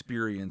to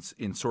experience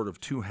in sort of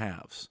two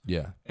halves.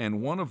 Yeah.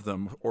 And one of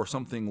them, or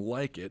something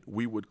like it,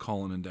 we would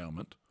call an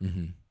endowment.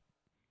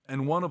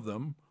 And one of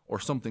them,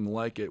 or something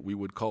like it, we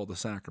would call the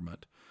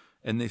sacrament.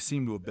 And they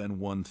seem to have been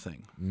one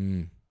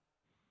thing.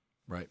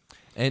 Right.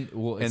 And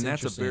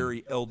that's a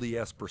very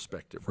LDS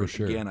perspective. For right?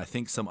 sure. Again, I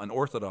think an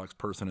Orthodox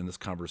person in this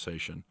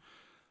conversation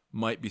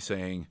might be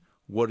saying,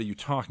 what are you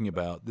talking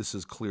about? This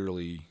is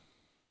clearly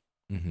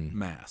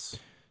Mass.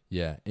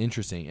 Yeah,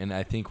 interesting. And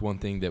I think one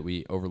thing that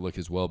we overlook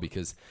as well,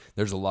 because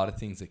there's a lot of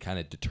things that kind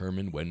of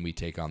determine when we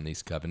take on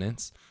these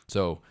covenants.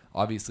 So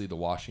obviously the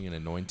washing and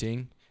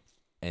anointing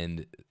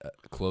and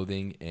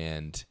clothing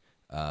and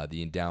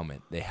the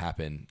endowment, they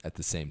happen at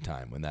the same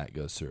time when that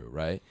goes through,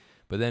 right?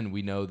 But then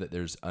we know that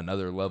there's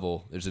another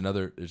level, there's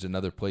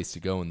another place to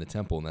go in the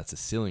temple, and that's a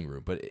sealing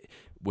room. But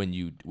when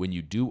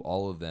you do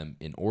all of them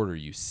in order,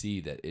 you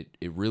see that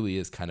it really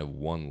is kind of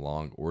one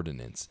long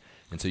ordinance.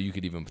 And so you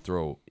could even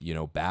throw,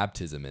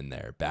 baptism in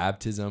there.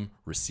 Baptism,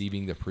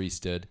 receiving the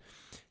priesthood,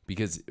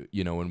 because,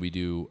 when we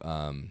do,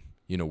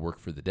 work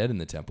for the dead in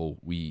the temple,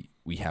 we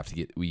have to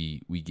get,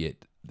 we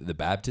get the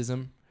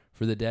baptism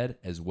for the dead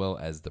as well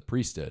as the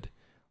priesthood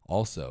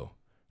also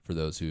for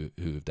those who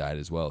have died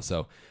as well.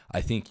 So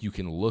I think you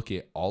can look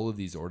at all of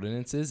these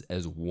ordinances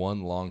as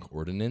one long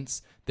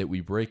ordinance that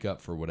we break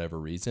up for whatever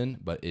reason,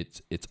 but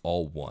it's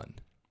all one.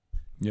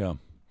 Yeah.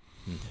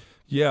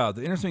 Yeah,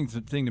 the interesting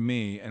thing to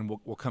me, and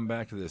we'll come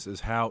back to this,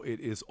 is how it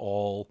is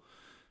all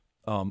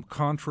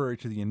contrary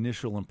to the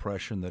initial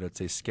impression that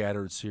it's a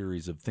scattered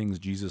series of things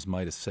Jesus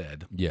might have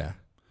said. Yeah.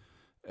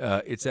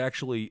 It's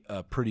actually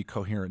a pretty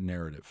coherent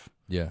narrative.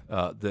 Yeah.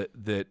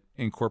 That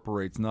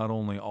incorporates not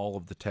only all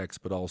of the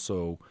text but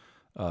also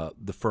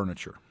the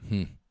furniture.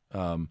 We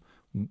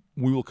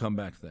will come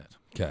back to that.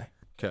 Okay.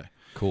 Okay.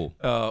 Cool.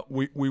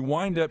 We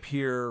wind up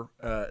here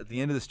at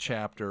the end of this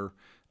chapter,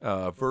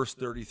 verse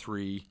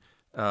 33,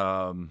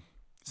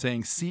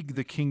 saying, "Seek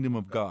the kingdom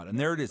of God," and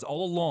there it is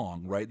all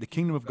along. Right, the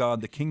kingdom of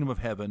God, the kingdom of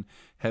heaven,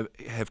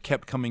 have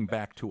kept coming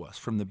back to us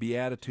from the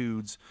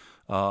Beatitudes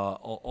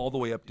all the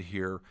way up to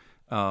here.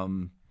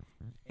 And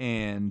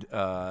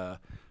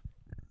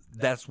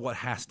that's what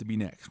has to be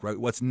next, right?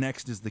 What's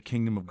next is the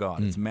kingdom of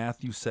God. It's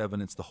Matthew 7.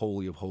 It's the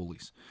Holy of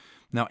Holies.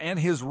 Now, and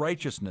his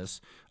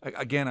righteousness,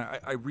 again,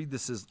 I read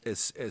this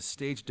as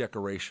stage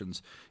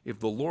decorations. If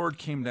the Lord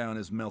came down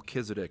as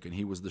Melchizedek, and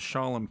he was the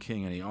Shalom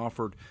king, and he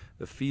offered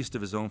the feast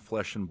of his own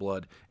flesh and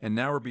blood, and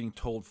now we're being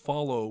told,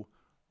 follow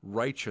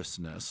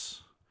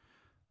righteousness,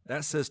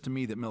 that says to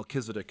me that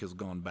Melchizedek has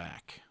gone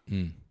back.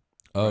 Okay.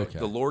 Right?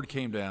 The Lord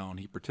came down,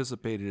 he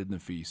participated in the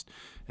feast,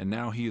 and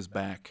now he is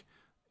back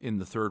in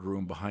the third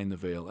room behind the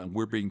veil, and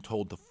we're being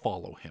told to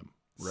follow him.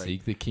 Right?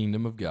 Seek the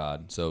kingdom of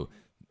God. So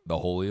the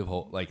Holy of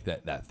Holies, like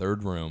that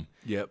third room.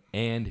 Yep.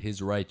 And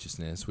his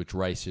righteousness, which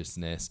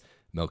righteousness,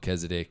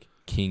 Melchizedek,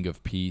 king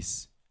of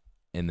peace,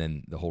 and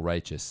then the whole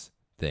righteous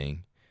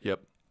thing.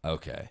 Yep.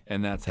 Okay.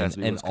 And that's has to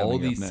be and what's all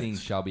coming up these next.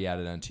 things shall be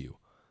added unto you.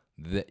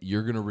 That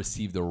you're going to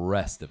receive the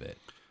rest of it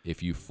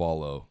if you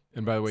follow.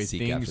 And by the way,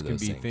 seek things after can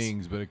those be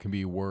things, but it can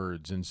be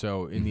words. And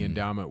so in the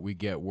endowment, we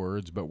get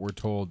words, but we're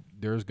told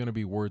there's going to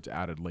be words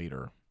added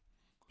later.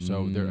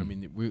 So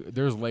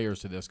there's layers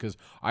to this, because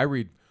I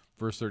read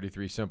verse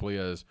 33 simply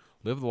as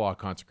live the law of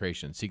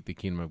consecration, seek the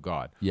kingdom of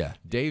God. Yeah.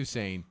 Dave's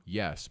saying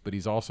yes, but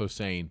he's also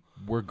saying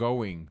we're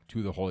going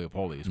to the Holy of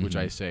Holies, which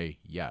I say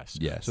yes.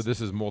 Yes. So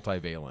this is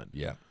multivalent.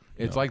 Yeah.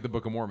 It's like the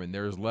Book of Mormon.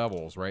 There's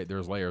levels, right?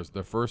 There's layers.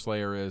 The first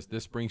layer is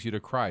this brings you to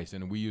Christ,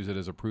 and we use it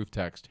as a proof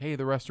text. Hey,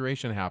 the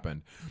restoration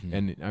happened.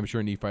 And I'm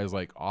sure Nephi is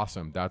like,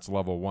 awesome, that's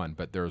level 1,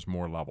 but there's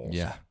more levels.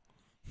 Yeah.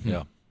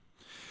 Yeah.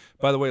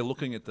 By the way,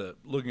 looking at the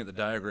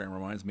diagram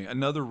reminds me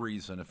another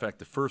reason. In fact,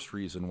 the first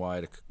reason why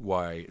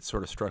it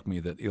sort of struck me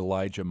that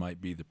Elijah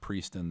might be the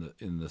priest in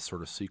the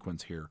sort of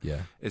sequence here.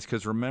 Yeah. Is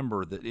because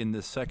remember that in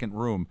this second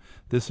room,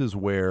 this is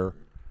where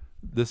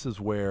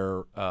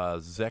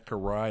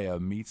Zechariah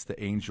meets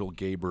the angel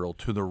Gabriel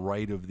to the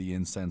right of the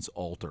incense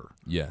altar.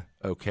 Yeah.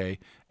 Okay,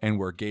 and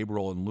where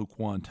Gabriel in Luke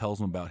 1 tells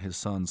him about his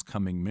son's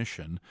coming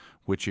mission,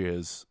 which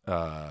is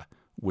to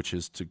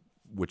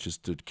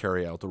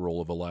carry out the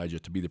role of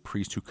Elijah, to be the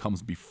priest who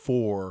comes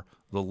before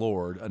the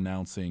Lord,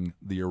 announcing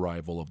the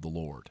arrival of the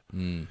Lord.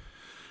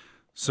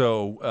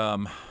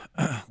 So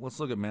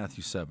let's look at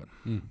Matthew 7,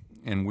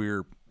 and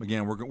we're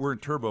in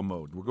turbo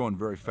mode. We're going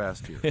very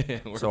fast here.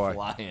 We're so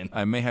flying.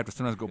 I may have to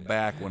sometimes go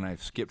back when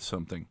I've skipped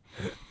something.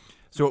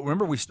 So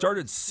remember, we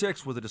started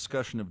 6 with a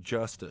discussion of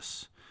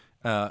justice.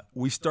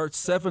 We start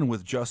 7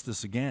 with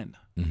justice again.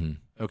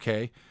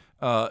 Okay.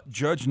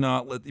 Judge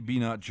not, let be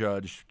not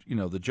judged.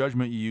 The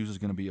judgment you use is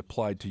going to be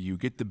applied to you.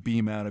 Get the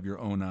beam out of your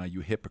own eye,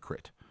 you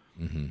hypocrite.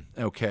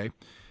 Okay.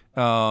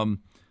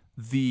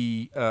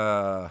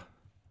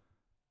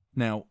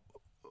 Now,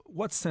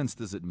 what sense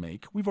does it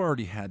make? We've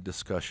already had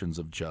discussions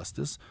of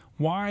justice.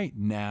 Why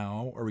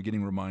now are we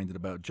getting reminded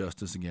about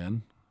justice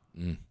again?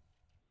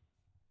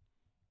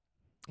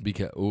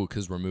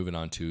 Because we're moving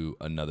on to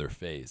another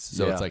phase.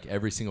 So it's like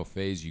every single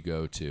phase you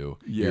go to,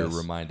 you're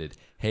reminded,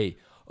 hey,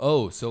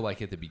 so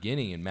like at the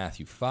beginning in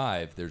Matthew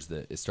 5,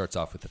 it starts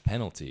off with the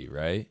penalty,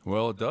 right?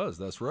 Well, it does.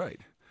 That's right.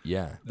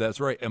 Yeah. That's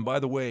right. And by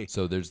the way,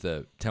 so there's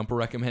the temple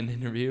recommend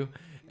interview,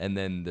 and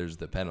then there's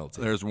the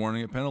penalty. There's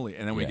warning and penalty,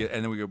 and then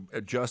we go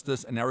at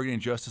justice, and now we're getting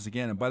justice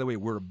again. And by the way,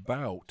 we're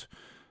about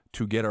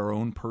to get our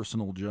own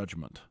personal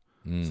judgment.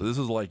 So this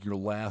is like your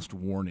last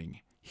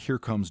warning. Here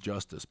comes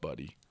justice,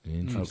 buddy.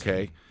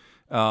 Okay.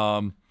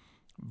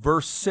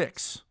 Verse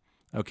 6.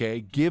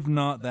 Okay. Give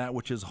not that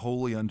which is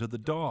holy unto the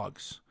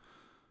dogs.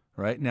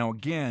 right? Now,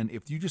 again,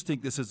 if you just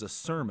think this is a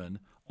sermon,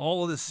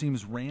 all of this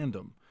seems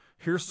random.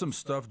 Here's some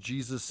stuff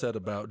Jesus said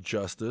about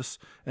justice,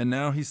 and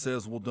now he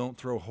says, well, don't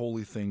throw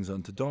holy things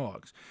unto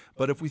dogs.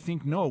 But if we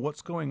think, no,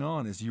 what's going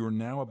on is you are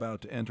now about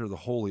to enter the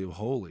Holy of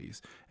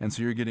Holies, and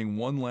so you're getting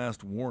one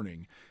last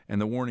warning, and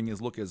the warning is,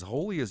 look, as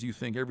holy as you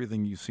think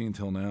everything you've seen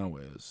till now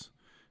is,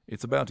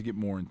 it's about to get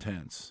more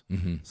intense.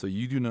 So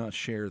you do not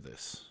share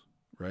this,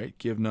 right?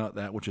 Give not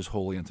that which is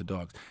holy unto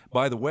dogs.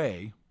 By the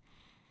way,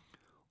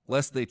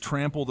 lest they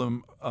trample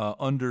them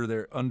under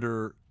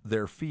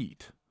their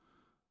feet.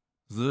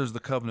 So there's the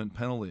covenant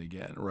penalty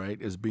again, right,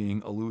 is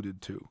being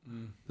alluded to.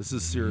 This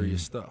is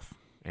serious stuff.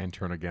 And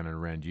turn again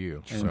and rend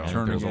you. And so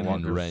turn there's again a lot,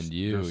 and there's, rend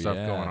you, there's stuff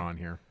yeah. going on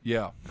here.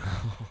 Yeah.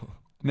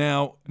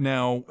 Now,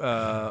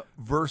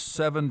 verse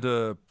 7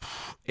 to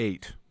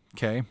 8,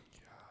 okay?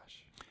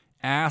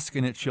 Ask,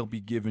 and it shall be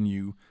given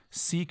you.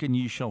 Seek, and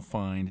ye shall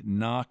find.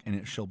 Knock, and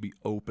it shall be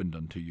opened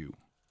unto you.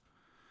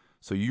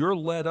 So you're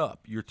led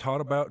up. You're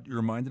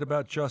reminded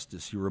about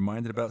justice. You're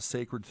reminded about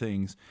sacred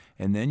things.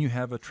 And then you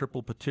have a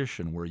triple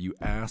petition where you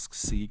ask,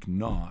 seek,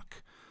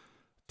 knock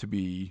to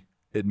be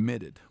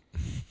admitted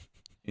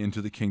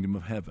into the kingdom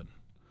of heaven.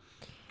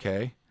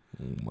 Okay?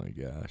 Oh my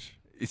gosh.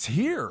 It's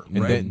here, And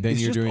right? then it's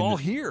you're just doing all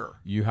the- here.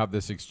 You have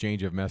this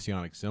exchange of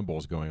messianic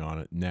symbols going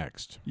on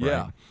next. Right?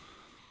 Yeah.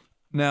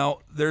 Now,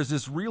 there's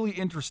this really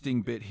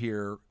interesting bit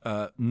here,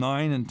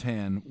 9 and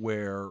 10,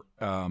 where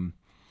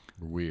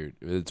Weird.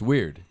 It's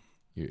weird.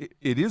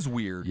 it is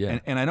weird, Yeah.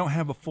 and I don't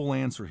have a full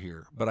answer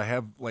here, but I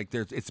have, like,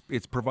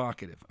 it's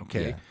provocative,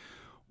 okay? Yeah.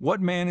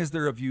 What man is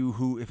there of you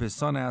who, if his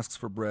son asks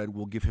for bread,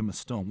 will give him a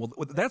stone? Well,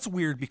 that's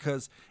weird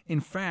because, in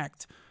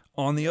fact,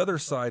 on the other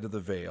side of the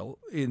veil,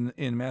 in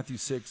Matthew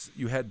 6,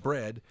 you had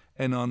bread,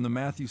 and on the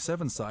Matthew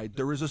 7 side,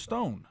 there is a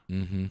stone,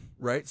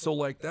 right? So,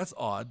 like, that's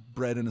odd,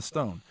 bread and a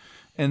stone.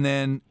 And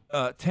then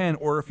 10,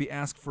 or if he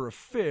asks for a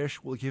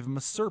fish, we'll give him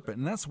a serpent.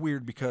 And that's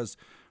weird because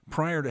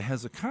prior to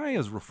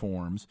Hezekiah's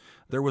reforms,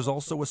 there was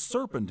also a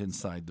serpent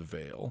inside the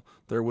veil.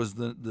 There was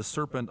the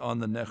serpent on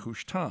the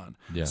Nehushtan.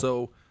 Yeah.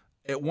 So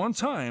at one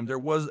time, there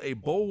was a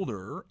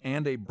boulder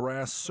and a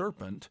brass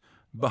serpent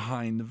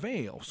behind the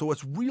veil. So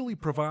it's really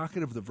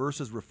provocative. The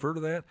verses refer to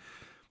that.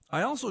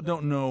 I also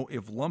don't know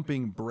if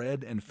lumping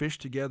bread and fish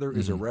together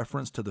is a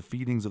reference to the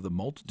feedings of the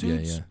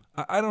multitudes.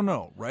 Yeah. I don't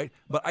know, right?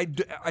 But I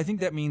think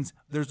that means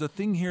there's a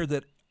thing here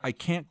that I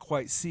can't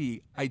quite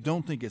see. I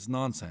don't think it's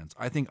nonsense.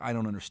 I think I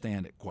don't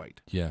understand it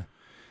quite. Yeah.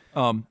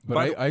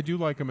 But I do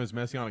like them as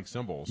messianic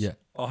symbols. Yeah.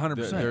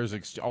 100%.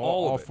 There's all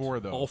all of it. four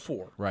of those. All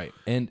four. Right.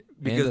 And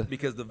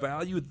Because the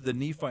value that the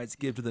Nephites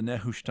give to the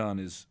Nehushtan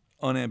is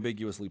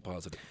unambiguously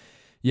positive.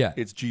 yeah.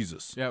 It's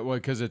Jesus. Yeah, well,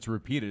 because it's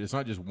repeated. It's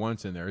not just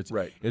once in there. It's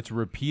Right. It's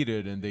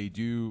repeated, and they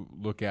do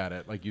look at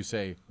it like you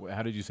say.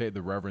 How did you say it?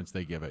 The reverence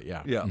they give it?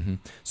 Yeah. Yeah.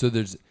 So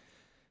this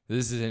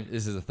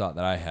is a thought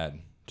that I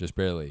had just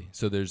barely.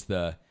 So there's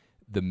the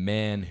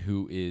man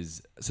who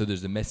is, so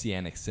there's the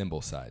messianic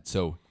symbol side.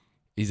 So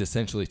he's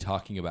essentially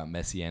talking about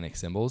messianic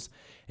symbols,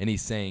 and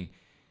he's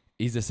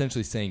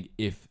essentially saying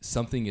if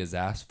something is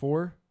asked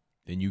for,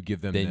 Then you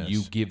give them. then this.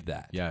 you give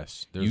that.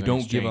 Yes. There's You an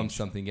don't give them exchange.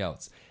 something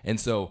else. And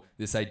so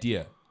this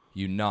idea,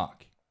 you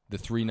knock, the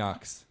 3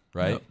 knocks,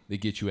 right? Yep. They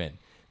get you in.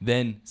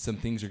 Then some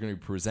things are going to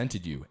be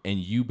presented you, and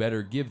you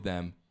better give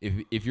them.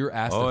 If you're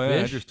asked Oh, a yeah,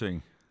 fish,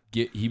 interesting.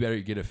 he better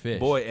get a fish.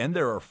 Boy, and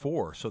there are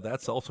 4, so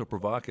that's also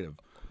provocative.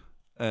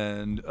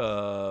 And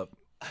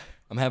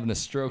I'm having a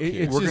stroke It-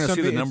 here. it's we're just going to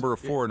see the something- number of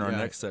 4 in our yeah.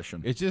 next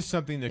session. It's just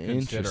something to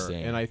consider,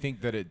 Interesting. and I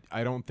think that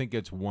I don't think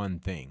it's one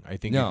thing. I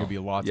think no, it could be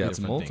lots yeah, of it's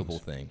different multiple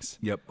things. things.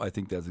 Yep, I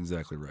think that's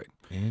exactly right.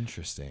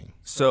 Interesting.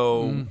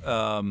 So,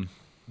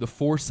 The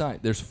 4 signs.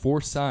 There's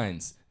 4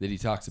 signs that he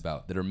talks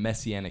about that are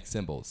messianic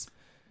symbols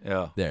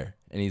yeah, there,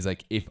 and he's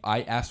like, if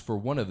I ask for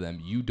one of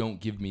them, you don't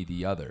give me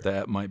the other.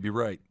 that might be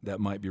right. That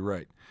might be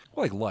right.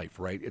 Well, like life,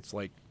 right? It's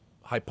like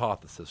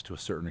hypothesis to a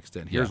certain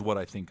extent. Here's Yeah. what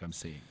I think I'm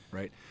seeing,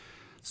 right?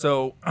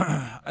 So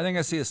I think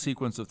I see a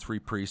sequence of 3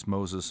 priests,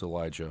 Moses,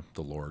 Elijah,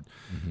 the Lord.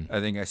 I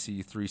think I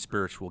see 3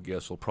 spiritual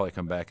gifts. We'll probably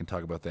come back and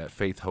talk about that: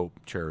 faith, hope,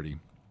 charity.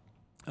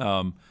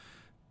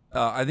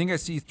 I think I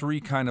see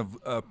 3 kind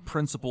of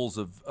principles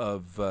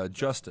of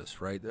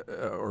justice, right,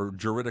 or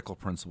juridical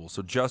principles.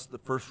 So the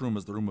first room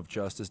is the room of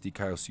justice,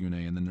 dikaios une,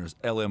 and then there's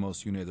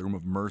elemos une, the room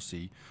of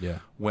mercy, Yeah.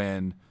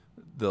 when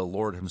the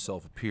Lord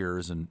himself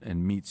appears and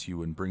meets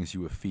you and brings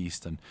you a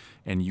feast,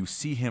 and you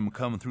see him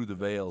come through the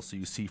veil, so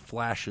you see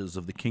flashes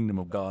of the kingdom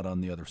of God on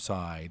the other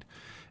side.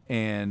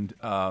 And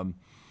then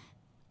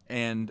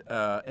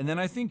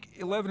I think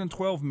 11 and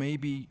 12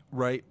 maybe,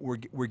 right,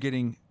 we're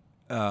getting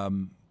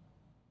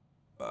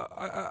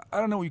I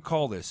don't know what you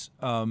call this.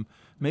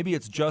 Maybe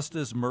it's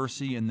justice,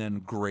 mercy, and then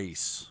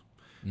grace.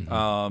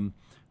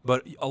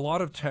 But a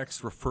lot of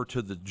texts refer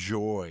to the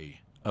joy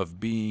of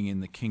being in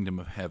the kingdom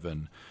of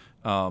heaven.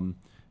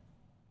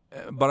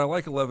 But I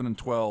like 11 and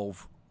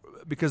 12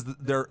 because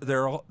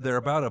they're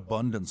about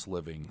abundance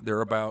living.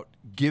 They're about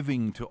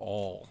giving to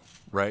all,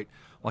 right?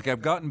 Like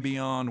I've gotten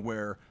beyond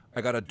where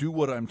I got to do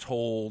what I'm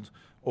told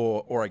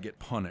or I get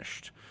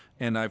punished.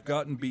 And I've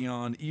gotten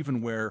beyond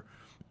even where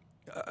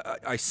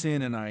I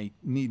sin and I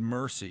need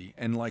mercy,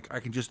 and like I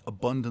can just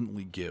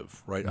abundantly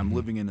give, right? I'm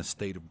living in a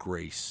state of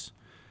grace.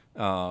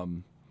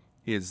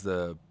 Is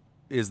the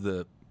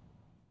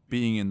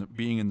being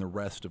in the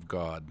rest of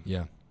God.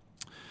 Yeah.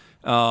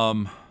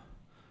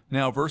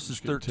 Now verses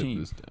Just gonna tip 13,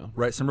 this down.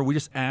 right? So remember we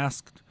just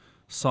asked,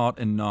 sought,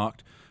 and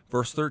knocked.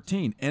 Verse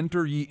 13: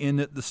 Enter ye in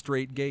at the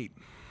straight gate.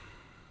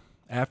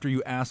 After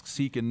you ask,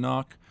 seek, and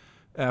knock,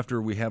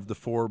 after we have the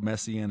 4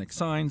 messianic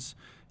signs,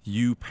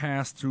 you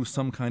pass through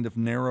some kind of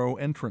narrow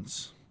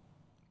entrance,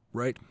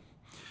 right?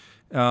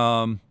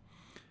 And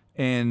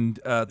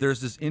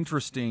there's this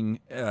interesting,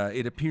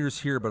 it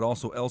appears here but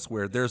also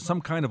elsewhere, there's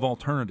some kind of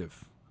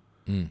alternative,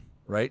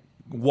 right?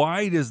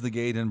 Wide is the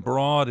gate and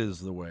broad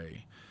is the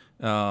way.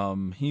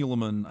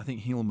 Helaman, I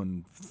think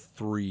Helaman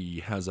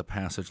 3 has a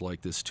passage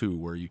like this too,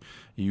 where you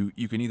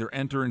can either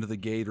enter into the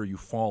gate or you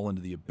fall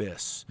into the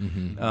abyss.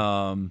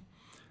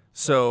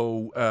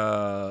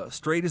 So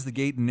straight is the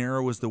gate,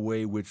 narrow is the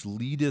way which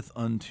leadeth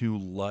unto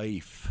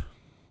life.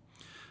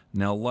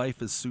 Now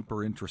life is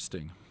super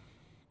interesting.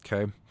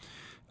 Okay,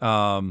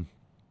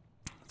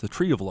 the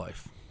tree of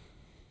life.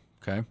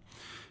 Okay,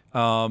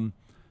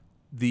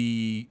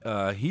 the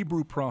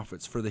Hebrew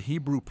prophets, for the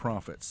Hebrew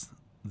prophets,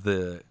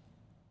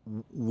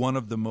 one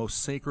of the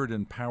most sacred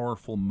and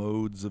powerful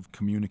modes of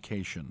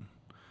communication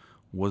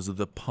was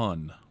the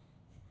pun.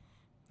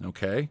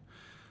 Okay?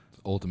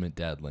 Ultimate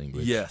dad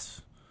language.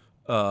 Yes.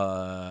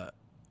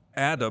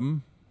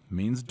 Adam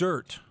means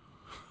dirt.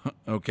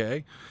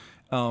 Okay?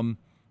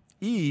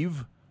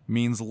 Eve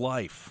means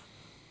life.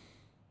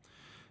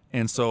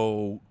 And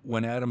so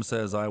when Adam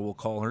says, I will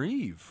call her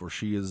Eve, for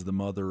she is the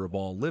mother of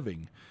all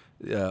living,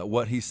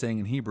 what he's saying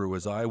in Hebrew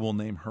is, I will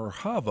name her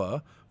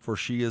Hava, for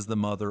she is the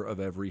mother of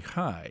every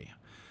high.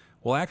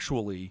 Well,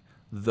 actually,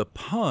 the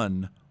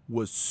pun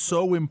was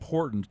so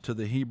important to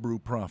the Hebrew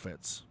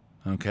prophets,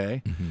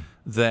 okay,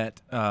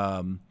 that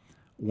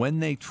when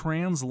they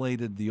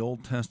translated the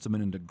Old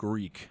Testament into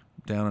Greek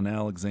down in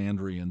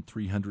Alexandria in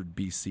 300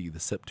 BC, the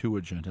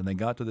Septuagint, and they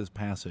got to this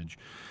passage,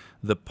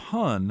 the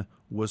pun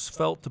was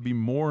felt to be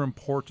more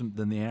important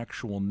than the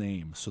actual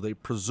name. So they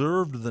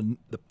preserved the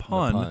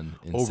pun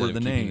over the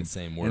name. The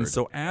same word. And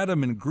so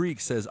Adam in Greek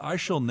says, I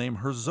shall name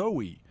her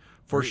Zoe,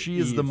 for she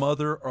is the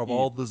mother of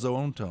all the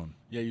zoonton.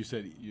 Yeah, you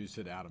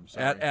said Adam.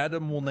 Sorry.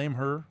 Adam will name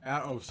her.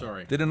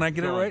 Sorry. Didn't I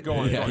get it right? Go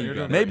on. Yeah, You're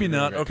doing Maybe great.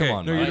 not. Okay. Come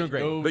on, No, you're Mike. doing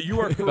great. But you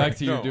are correct. Back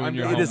to you No, doing I'm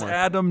your doing It is homework.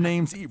 Adam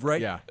names Eve,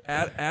 right? Yeah.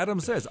 Adam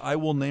says, I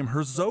will name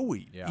her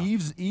Zoe. Yeah.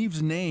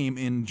 Eve's name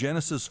in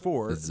Genesis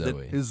 4 Is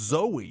Zoe. is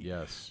Zoe.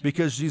 Yes.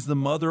 Because she's the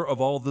mother of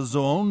all the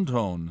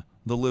zoonton,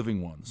 the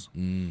living ones.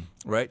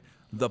 Right?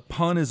 The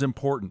pun is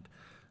important.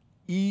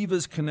 Eve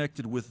is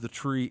connected with the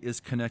tree, is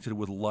connected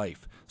with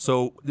life.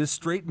 So this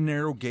straight and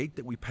narrow gate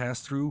that we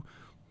pass through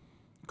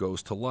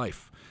goes to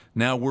life.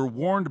 Now we're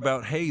warned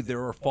about, hey,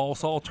 there are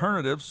false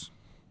alternatives.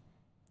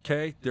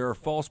 Okay, there are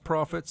false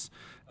prophets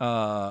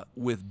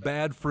with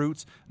bad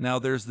fruits. Now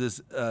there's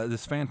this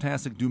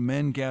fantastic, do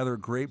men gather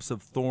grapes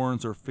of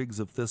thorns or figs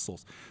of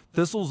thistles?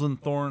 Thistles and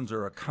thorns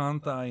are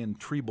akanthai and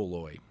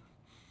triboloi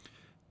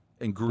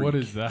in Greek. What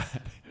is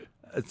that?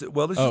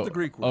 Well, this is the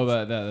Greek word. Oh,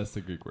 that's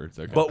the Greek words.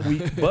 Okay. But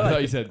I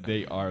thought you said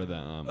they are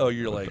the. Oh,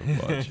 you're like,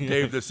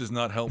 Dave, this is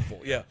not helpful.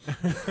 Yeah.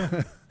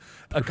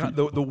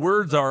 The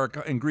words are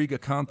in Greek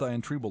akanthai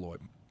and triboloi,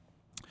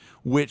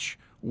 which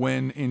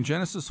when in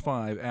Genesis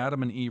 5,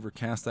 Adam and Eve are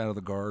cast out of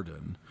the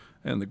garden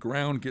and the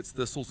ground gets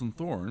thistles and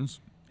thorns,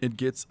 it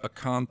gets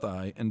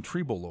akanthai and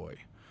triboloi,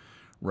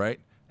 right?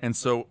 And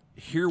so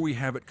here we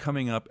have it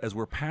coming up as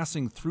we're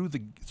passing through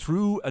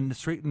a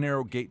straight and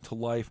narrow gate to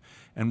life,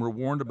 and we're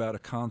warned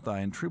about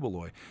akanthai and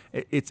triboloi.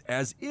 It's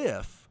as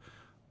if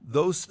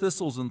those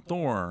thistles and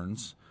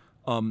thorns,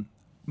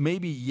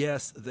 maybe,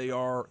 yes, they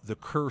are the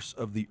curse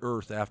of the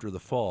earth after the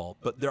fall,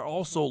 but they're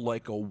also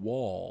like a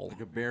wall,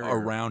 Like a barrier.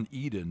 around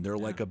Eden. They're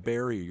like a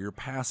barrier. You're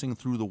passing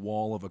through the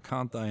wall of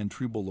akanthai and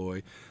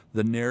triboloi,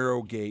 the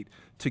narrow gate,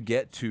 to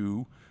get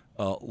to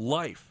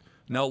life.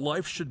 Now,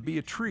 life should be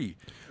a tree.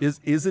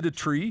 Is it a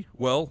tree?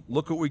 Well,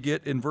 look what we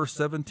get in verse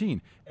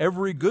 17.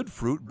 Every good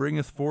tree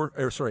bringeth forth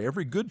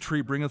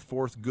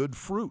good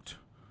fruit.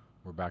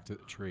 We're back to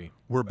the tree.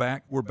 We're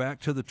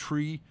back to the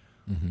tree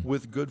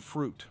with good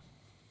fruit.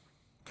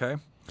 Okay?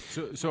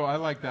 So I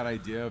like that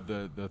idea of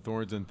the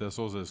thorns and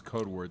thistles as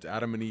code words.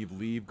 Adam and Eve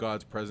leave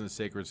God's present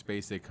sacred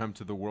space. They come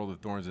to the world of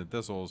thorns and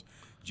thistles.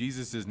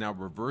 Jesus is now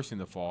reversing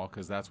the fall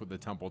because that's what the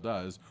temple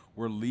does.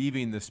 We're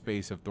leaving the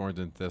space of thorns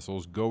and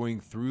thistles, going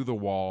through the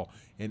wall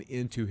and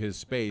into his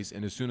space.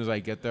 And as soon as I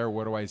get there,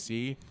 what do I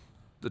see?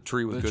 The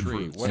tree with good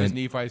fruit. What does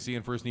Nephi see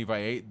in 1 Nephi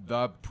 8?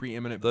 The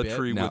preeminent bit.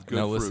 tree Now, with good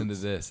now listen to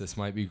fruits. this. This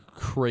might be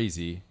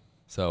crazy.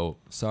 So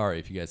sorry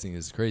if you guys think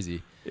this is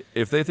crazy.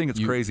 If they think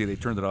it's crazy, they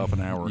turned it off an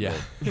hour ago.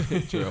 Yeah,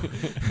 true.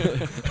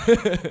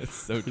 It's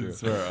so true.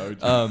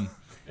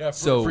 Yeah,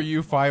 So- for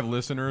you 5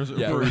 listeners,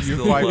 Yeah, for we're you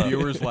still 5 love.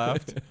 viewers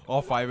left,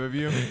 all 5 of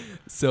you.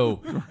 So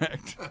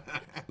Correct.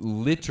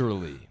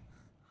 literally,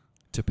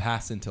 to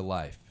pass into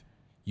life,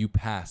 you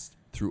pass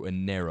through a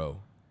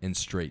narrow and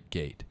straight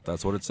gate.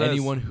 That's what it says.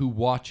 Anyone who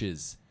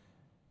watches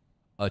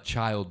a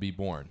child be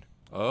born.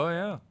 Oh,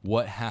 yeah.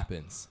 What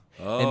happens?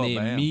 Oh, and they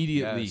man.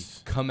 immediately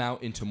Yes. come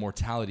out into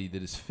mortality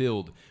that is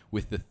filled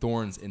with the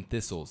thorns and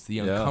thistles, the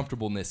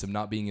uncomfortableness of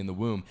not being in the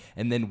womb.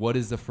 And then what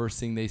is the first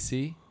thing they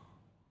see?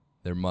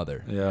 Their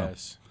mother, Yeah.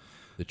 Yes.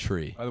 the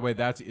tree. By the way,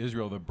 that's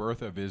Israel, the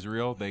birth of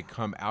Israel. They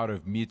come out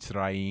of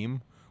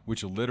Mitzrayim,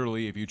 which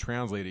literally, if you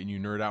translate it and you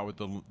nerd out with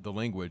the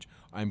language,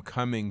 I'm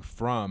coming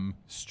from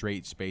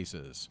straight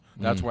spaces.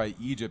 That's why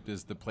Egypt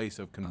is the place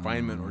of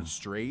confinement or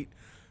straight,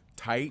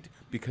 tight,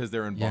 because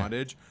they're in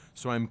bondage.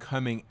 So I'm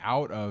coming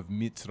out of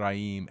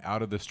Mitzrayim,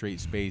 out of the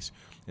straight space.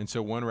 And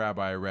so one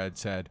rabbi I read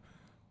said,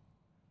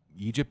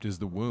 Egypt is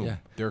the womb. Yeah.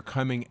 They're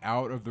coming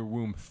out of the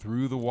womb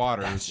through the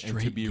waters and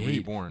to be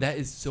reborn. That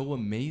is so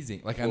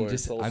amazing. Like Boy, I'm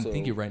it's also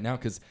thinking right now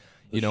because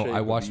the I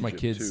shape watched of my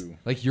Egypt, kids. too.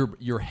 Like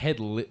your head,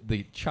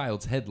 the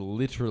child's head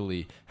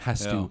literally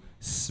has Yeah. to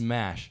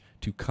smash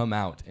to come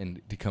out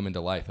and to come into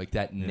life. Like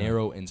that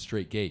narrow and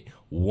straight gate,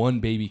 one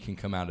baby can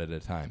come out at a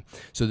time.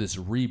 So this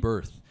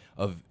rebirth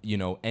of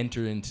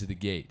enter into the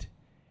gate,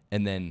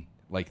 and then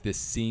like this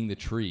seeing the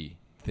tree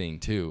thing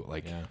too.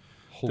 Like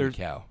holy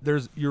cow.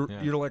 You're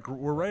like,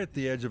 we're right at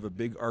the edge of a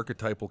big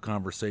archetypal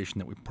conversation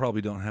that we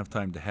probably don't have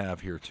time to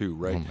have here too,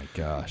 right? Oh my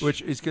gosh.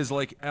 Which is because,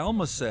 like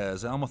Alma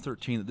says, Alma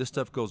 13, that this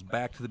stuff goes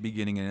back to the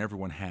beginning and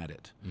everyone had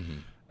it.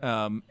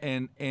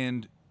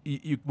 And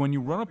you when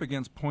you run up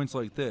against points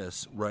like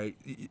this, right,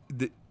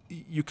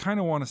 you kind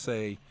of want to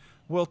say,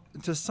 well,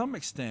 to some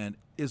extent,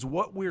 is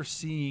what we're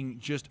seeing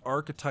just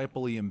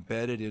archetypally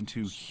embedded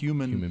into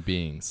human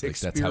beings. Like experience,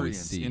 that's how we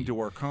see. into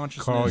our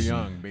consciousness? Carl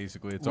Jung,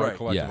 basically. It's our Right.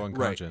 collective Yeah.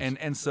 unconscious. Right.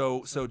 And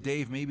so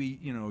Dave, maybe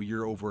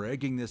you're over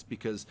egging this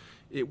because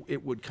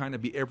it would kind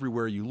of be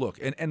everywhere you look.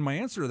 And my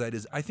answer to that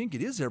is I think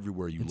it is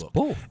everywhere you look.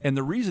 both. And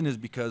the reason is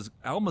because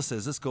Alma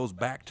says this goes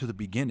back to the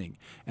beginning,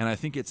 and I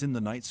think it's in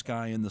the night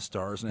sky and the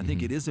stars, and I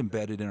think it is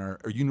embedded in our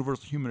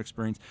universal human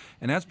experience,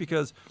 and that's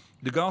because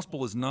the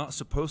gospel is not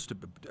supposed to,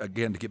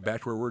 again, to get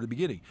back to where we're at the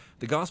beginning,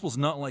 the gospel is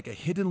not like a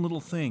hidden little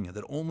thing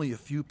that only a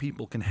few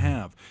people can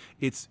have.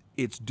 It's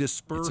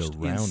dispersed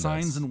in around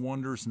signs us. and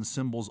wonders and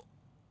symbols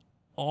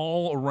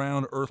all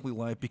around earthly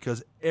life,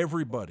 because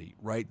everybody,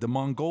 right? The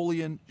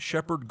Mongolian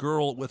shepherd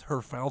girl with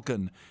her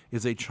falcon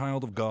is a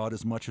child of God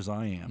as much as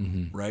I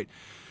am, right?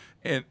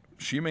 And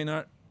she may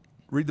not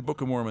read the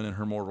Book of Mormon in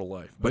her mortal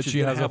life, but she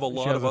she's going has to have a- a she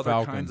lot has of a other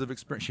falcon. kinds of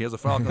experience. She has a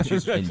falcon.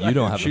 She's, And you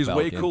don't have a she's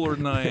way falcon. cooler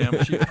than I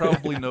am. She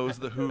probably knows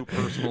the Who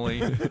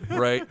personally,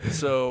 right?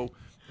 So,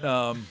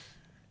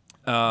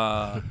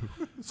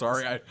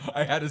 Sorry,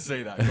 I had to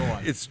say that. Go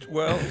on. it's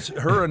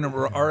her and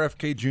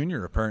RFK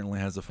Jr. apparently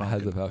has a falcon.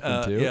 Has a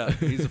falcon, too? Yeah,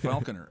 he's a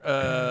falconer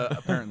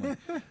apparently.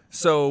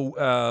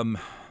 So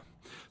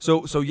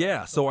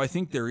so I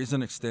think there is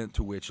an extent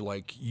to which,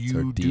 like, our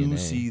you do DNA.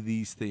 see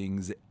these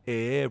things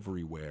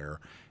everywhere,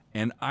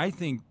 and I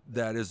think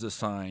that is a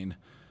sign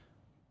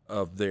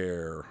of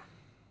that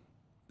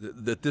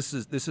this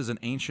is an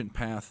ancient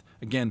path,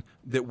 again,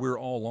 that we're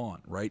all on,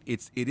 right?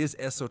 It is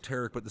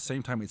esoteric, but at the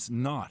same time it's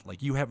not.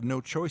 Like, you have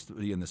no choice to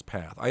be in this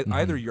path.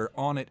 Either you're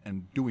on it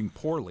and doing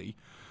poorly,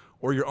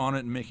 or you're on it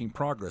and making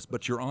progress,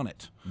 but you're on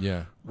it.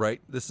 Yeah.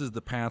 Right? This is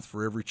the path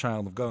for every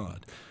child of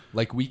God.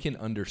 Like, we can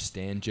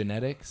understand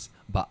genetics,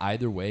 but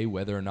either way,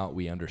 whether or not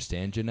we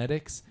understand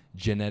genetics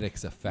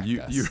affect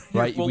us. You're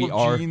right? full we of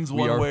are genes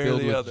we one are way or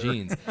filled the with other.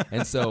 genes.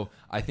 And so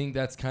I think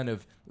that's kind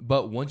of,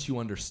 but once you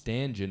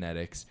understand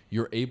genetics,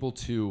 you're able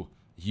to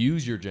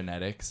use your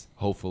genetics,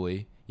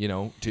 hopefully,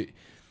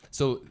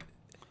 so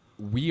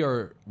we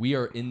are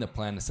in the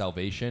plan of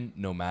salvation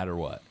no matter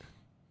what.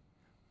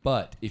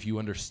 But if you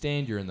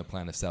understand you're in the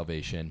plan of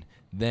salvation,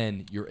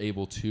 then you're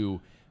able to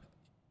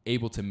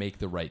make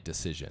the right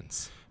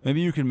decisions.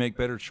 Maybe you can make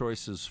better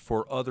choices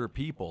for other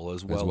people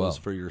as well as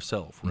for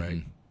yourself,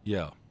 right?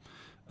 Yeah.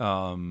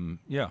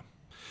 Yeah.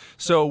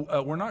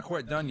 So we're not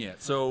quite done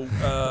yet. So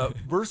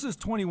verses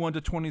 21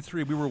 to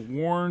 23, we were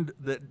warned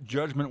that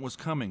judgment was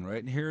coming, right?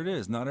 And here it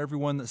is. Not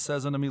everyone that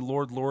says unto me,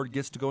 Lord, Lord,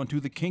 gets to go into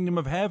the kingdom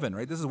of heaven,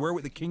 right? This is where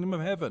the kingdom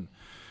of heaven.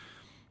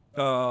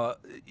 So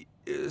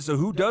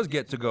who does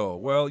get to go?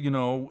 Well,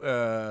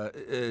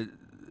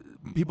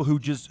 people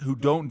who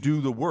don't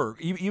do the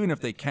work, even if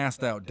they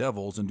cast out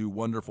devils and do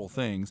wonderful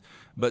things,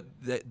 but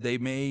they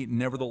may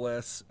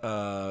nevertheless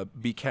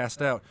be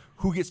cast out.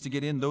 Who gets to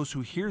get in? Those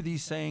who hear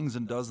these sayings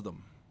and does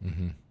them.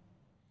 Mm-hmm.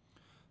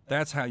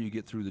 That's how you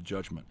get through the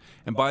judgment.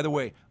 And by the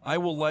way, I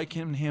will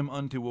liken him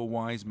unto a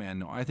wise man.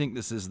 No, I think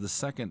this is the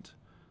second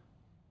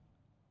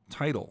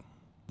title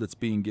that's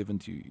being given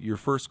to you. You're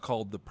first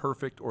called the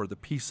perfect or the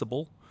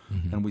peaceable,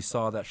 and we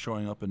saw that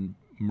showing up in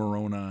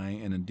Moroni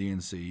and in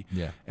DNC.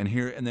 Yeah. And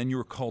then you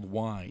were called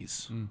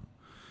wise. And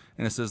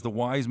it says the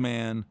wise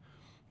man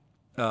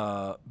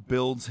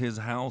builds his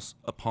house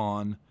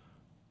upon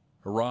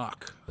a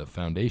rock. The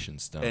foundation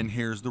stone. And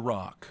here's the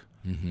rock.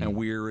 And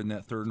we're in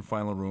that third and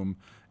final room.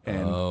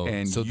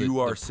 And so you the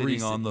are sitting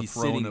priest, on the he's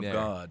throne sitting of there,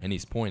 God. and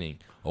he's pointing.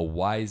 A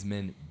wise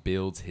man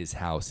builds his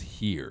house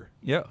here,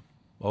 Yeah.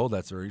 Oh,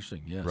 that's very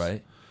interesting. Yes.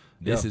 right?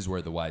 This Yeah. is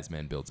where the wise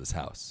man builds his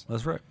house.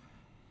 That's right.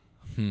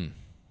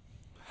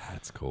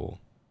 That's cool.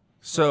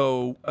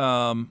 So,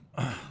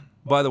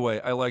 by the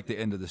way, I like the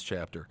end of this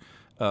chapter.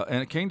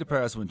 And it came to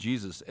pass when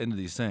Jesus ended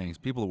these sayings,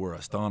 people were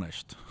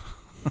astonished.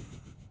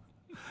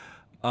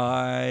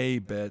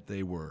 I bet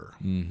they were.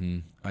 Mm-hmm.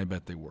 I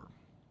bet they were.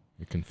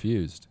 You're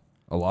confused.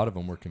 A lot of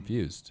them were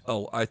confused.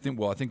 Oh, I think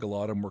a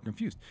lot of them were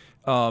confused.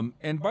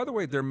 And by the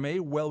way, there may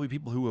well be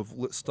people who have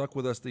stuck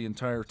with us the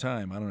entire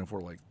time. I don't know if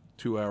we're like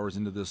 2 hours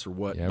into this or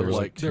what. Yeah, They're we're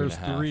like, There's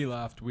 2.5. 3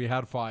 left. We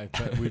had 5,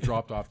 but we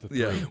dropped off to 3.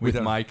 Yeah. With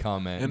don't- my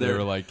comment, and they they're-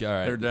 were like, all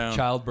right, they're down.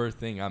 childbirth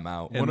thing, I'm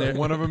out.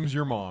 One of them's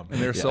your mom.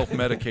 and they're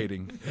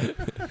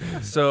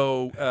self-medicating.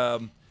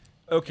 So,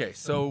 okay,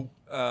 so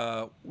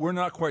we're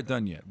not quite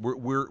done yet.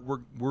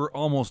 We're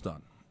almost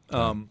done.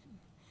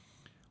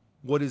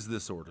 What is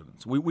this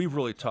ordinance? We've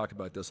really talked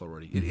about this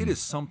already. It is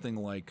something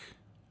like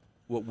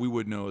what we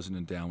would know as an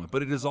endowment,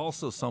 but it is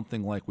also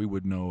something like we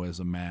would know as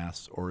a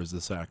mass or as the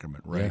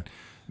sacrament, right? Yeah.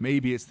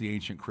 Maybe it's the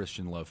ancient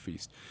Christian love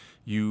feast.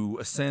 You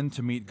ascend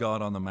to meet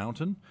God on the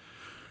mountain,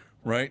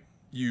 right?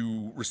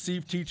 You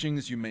receive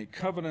teachings, you make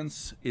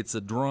covenants. It's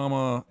a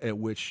drama at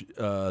which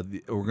we're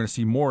going to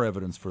see more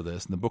evidence for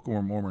this, and the Book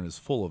of Mormon is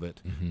full of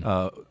it.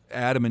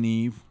 Adam and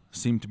Eve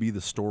seem to be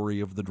the story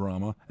of the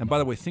drama. And by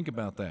the way, think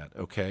about that,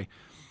 okay?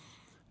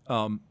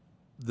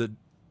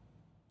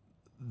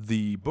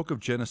 The book of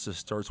Genesis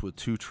starts with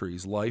 2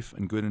 trees, life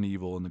and good and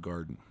evil in the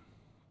garden,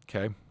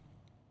 okay?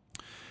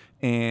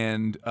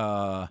 And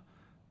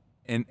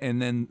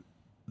then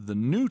the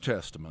New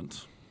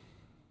Testament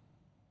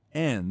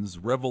ends,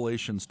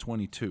 Revelations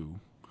 22,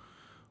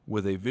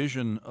 with a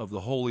vision of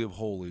the Holy of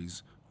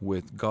Holies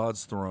with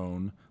God's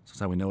throne. That's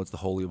how we know it's the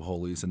Holy of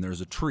Holies, and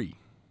there's a tree.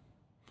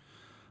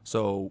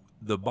 So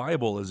the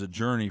Bible is a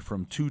journey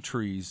from 2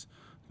 trees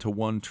to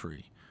 1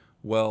 tree.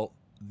 Well,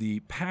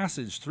 the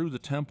passage through the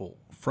temple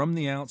from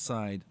the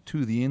outside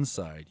to the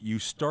inside, you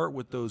start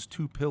with those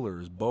 2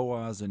 pillars,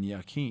 Boaz and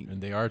Yakin,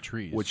 And they are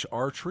trees. which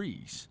are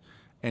trees,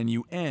 and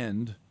you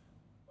end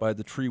by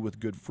the tree with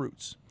good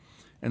fruits.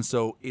 And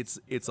so it's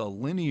a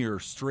linear,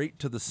 straight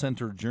to the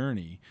center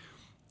journey,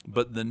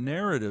 but the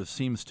narrative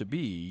seems to be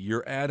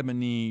you're Adam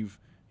and Eve,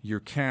 you're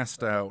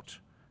cast out,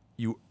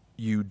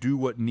 you do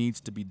what needs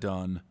to be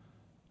done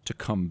to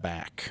come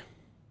back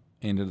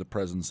into the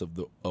presence of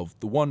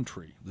the one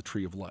tree, the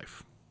tree of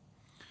life.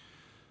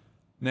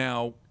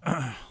 Now,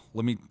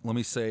 let me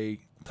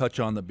touch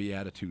on the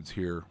Beatitudes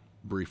here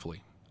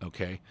briefly,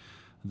 okay?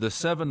 The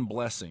 7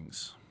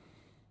 blessings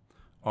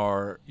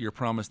are your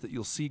promise that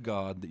you'll see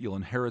God, that you'll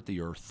inherit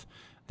the earth,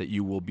 that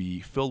you will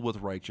be filled with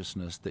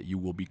righteousness, that you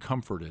will be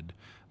comforted,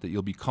 that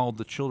you'll be called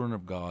the children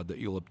of God, that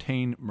you'll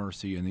obtain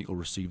mercy, and that you'll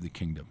receive the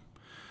kingdom.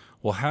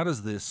 Well, how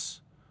does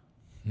this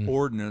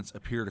ordinance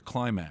appear to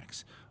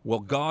climax? Well,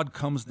 God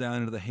comes down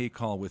into the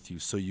Haykal with you,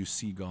 so you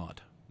see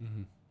God,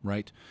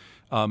 right?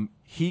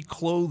 He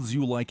clothes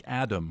you like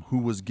Adam, who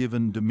was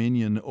given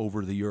dominion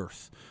over the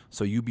earth.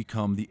 So you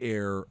become the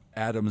heir,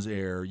 Adam's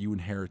heir, you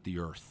inherit the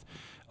earth.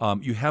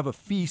 You have a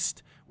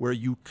feast where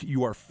you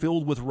are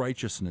filled with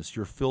righteousness.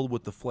 You're filled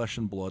with the flesh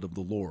and blood of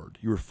the Lord.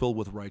 You are filled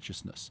with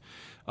righteousness.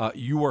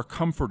 You are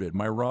comforted.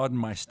 My rod and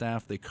my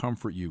staff, they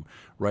comfort you,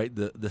 right?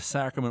 The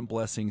sacrament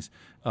blessings,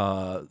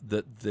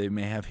 that they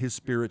may have his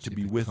spirit to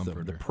be with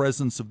them. The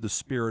presence of the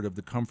spirit of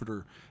the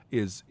comforter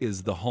is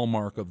the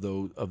hallmark of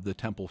the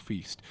temple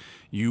feast.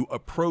 You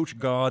approach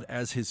God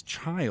as his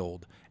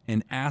child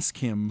and ask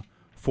him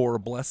for a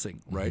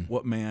blessing, right?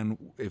 What man,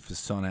 if his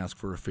son asked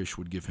for a fish,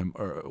 would give him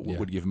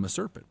would give him a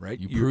serpent, right?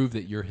 You prove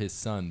that you're his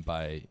son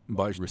by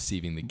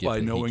receiving the gift by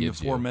that knowing he the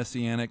gives 4 you.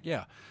 messianic.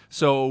 Yeah.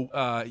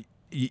 So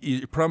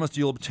you promised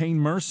you'll obtain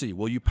mercy.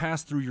 Well, you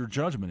pass through your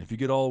judgment. If you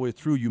get all the way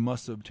through, you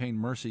must obtain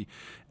mercy,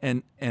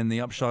 and the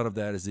upshot of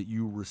that is that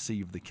you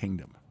receive the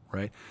kingdom.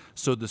 Right?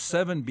 So the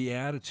 7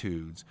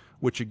 Beatitudes,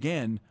 which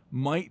again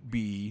might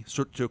be,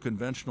 to a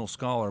conventional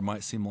scholar,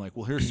 might seem like,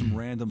 well, here's some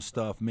random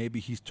stuff. Maybe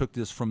he took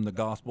this from the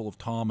Gospel of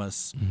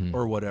Thomas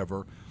or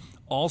whatever.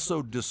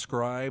 Also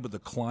describe the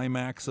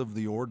climax of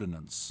the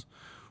ordinance,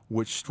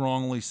 which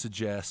strongly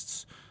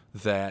suggests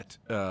that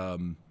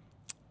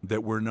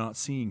that we're not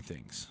seeing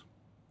things,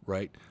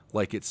 right?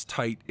 Like it's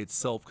tight, it's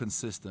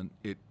self-consistent,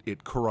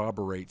 it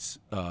corroborates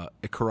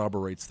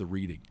the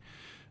reading.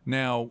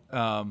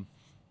 Now.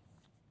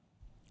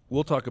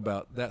 We'll talk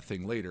about that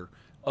thing later.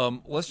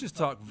 Let's just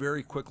talk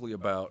very quickly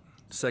about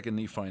 2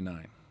 Nephi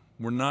 9.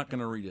 We're not going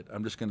to read it.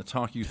 I'm just going to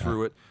talk you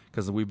through it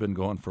because we've been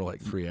going for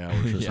like 3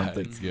 hours or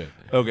something. It's good.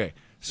 Okay,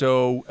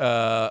 so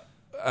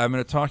I'm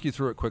going to talk you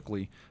through it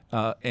quickly,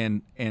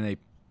 and a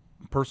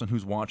person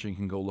who's watching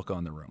can go look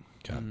on their own.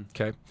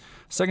 Okay.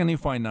 2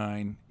 Nephi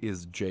 9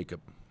 is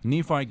Jacob.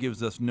 Nephi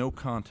gives us no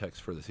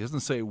context for this. He doesn't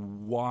say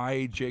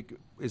why Jacob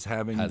is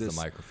having this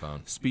the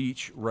microphone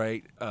speech,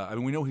 right? I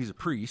mean, we know he's a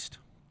priest.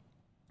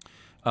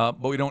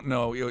 But we don't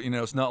know,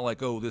 it's not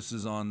like, oh, this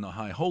is on the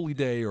high holy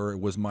day or it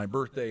was my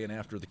birthday and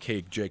after the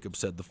cake Jacob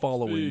said the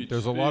following.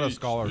 There's a lot of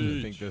scholars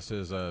who think this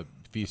is a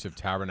Feast of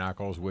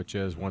Tabernacles, which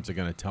is, once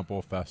again, a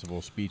temple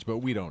festival speech, but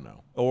we don't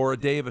know. Or a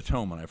Day of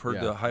Atonement. I've heard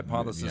Yeah. the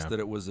hypothesis Yeah. that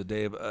it was a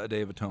day of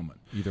Atonement.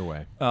 Either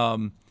way.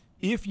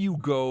 if you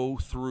go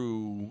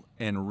through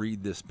and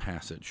read this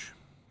passage,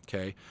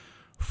 okay,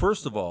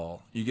 first of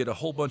all, you get a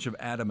whole bunch of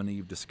Adam and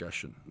Eve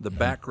discussion. The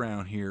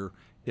background here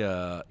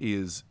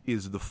is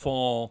the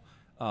fall,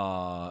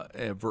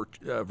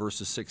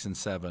 verses 6 and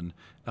 7,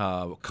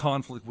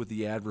 conflict with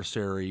the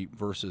adversary,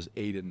 verses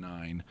 8 and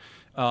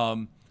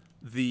 9.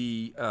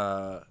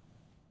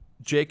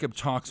 Jacob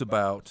talks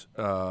about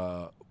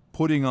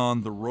putting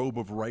on the robe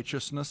of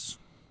righteousness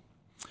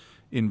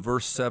in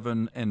verse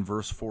 7 and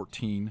verse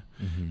 14.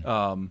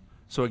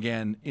 So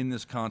again, in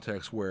this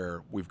context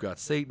where we've got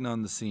Satan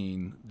on the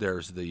scene,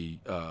 there's the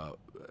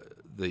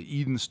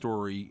Eden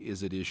story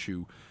is at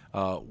issue.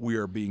 We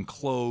are being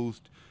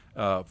clothed.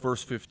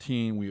 Verse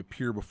 15, we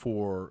appear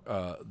before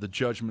the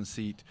judgment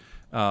seat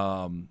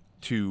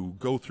to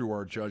go through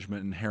our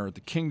judgment and inherit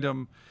the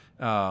kingdom.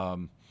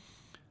 So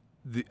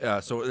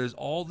there's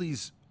all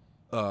these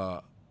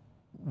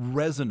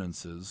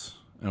resonances,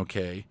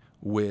 okay,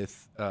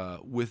 with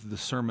the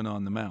Sermon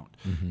on the Mount.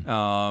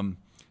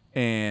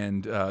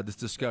 And this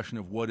discussion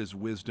of what is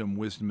wisdom.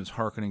 Wisdom is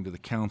hearkening to the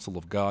counsel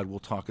of God. We'll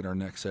talk in our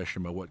next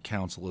session about what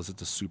counsel is.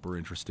 It's a super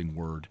interesting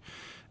word.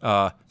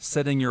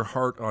 Setting your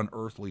heart on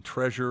earthly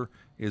treasure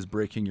is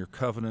breaking your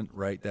covenant,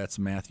 right? That's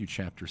Matthew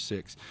chapter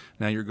 6.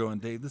 Now you're going,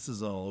 Dave, this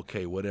is all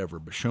okay, whatever,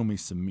 but show me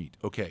some meat.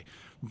 Okay,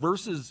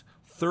 verses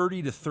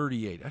 30 to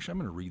 38. Actually, I'm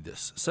going to read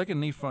this. 2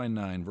 Nephi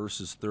 9,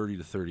 verses 30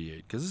 to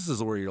 38, because this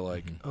is where you're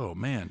like, oh,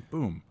 man,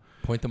 boom.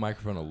 Point the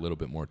microphone a little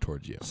bit more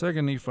towards you.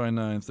 2 Nephi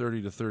 9,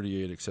 30 to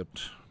 38,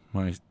 except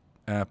my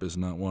app is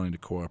not wanting to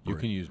cooperate. You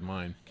can use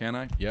mine. Can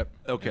I? Yep.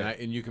 Okay.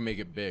 And you can make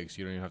it big, so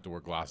you don't even have to wear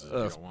glasses if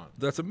you don't want.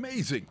 That's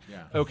amazing.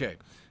 Yeah. Okay.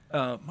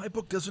 My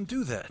book doesn't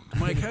do that.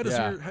 Mike, how does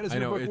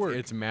your book work?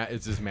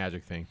 It's this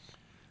magic thing.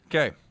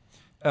 Okay.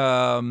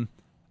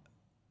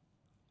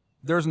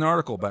 There's an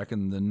article back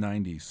in the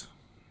 90s.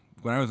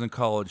 When I was in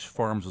college,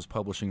 Farms was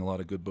publishing a lot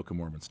of good Book of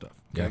Mormon stuff.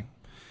 Okay. Yeah.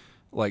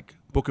 Like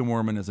Book of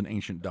Mormon is an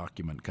ancient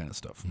document kind of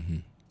stuff.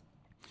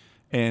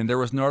 And there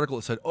was an article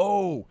that said,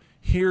 "Oh,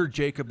 here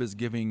Jacob is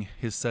giving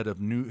his set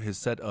of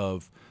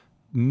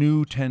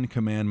new 10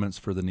 commandments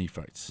for the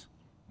Nephites."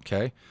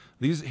 Okay,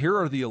 here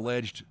are the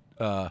alleged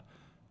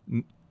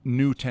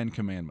new 10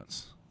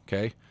 commandments.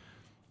 Okay,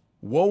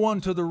 woe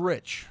unto the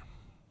rich,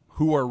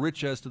 who are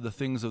rich as to the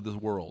things of this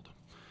world.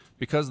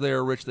 Because they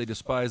are rich, they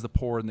despise the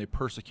poor, and they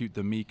persecute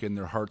the meek, and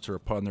their hearts are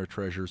upon their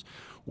treasures.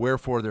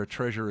 Wherefore their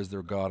treasure is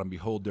their God, and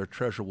behold, their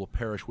treasure will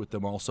perish with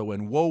them also.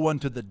 And woe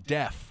unto the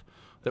deaf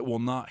that will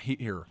not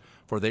hear,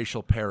 for they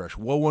shall perish.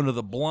 Woe unto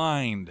the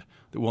blind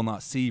that will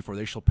not see, for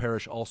they shall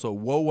perish also.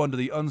 Woe unto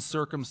the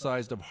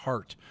uncircumcised of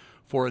heart,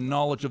 for a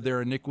knowledge of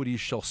their iniquities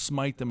shall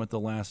smite them at the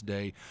last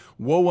day.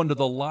 Woe unto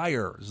the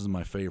liar, this is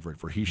my favorite,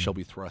 for he shall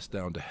be thrust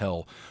down to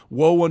hell.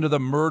 Woe unto the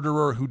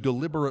murderer who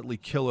deliberately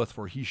killeth,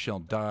 for he shall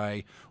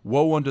die.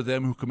 Woe unto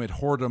them who commit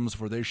whoredoms,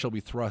 for they shall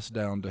be thrust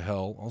down to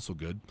hell. Also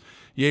good.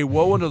 Yea,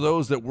 woe unto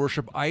those that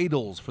worship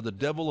idols, for the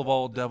devil of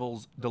all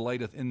devils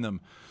delighteth in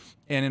them.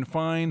 And in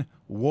fine,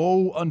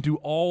 woe unto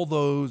all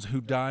those who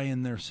die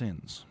in their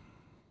sins,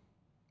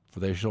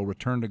 for they shall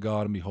return to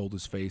God and behold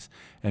his face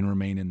and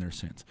remain in their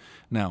sins.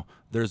 Now,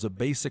 there's a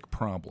basic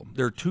problem.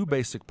 There are two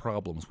basic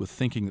problems with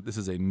thinking that this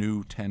is a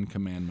new 10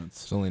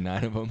 commandments. There's only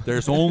 9 of them.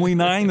 There's only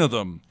 9 of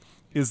them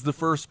is the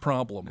first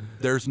problem.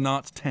 There's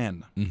not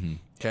 10.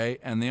 Okay?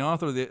 And the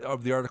author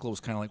of the article was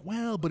kind of like,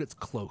 well, but it's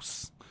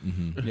close.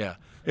 Yeah.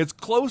 It's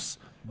close,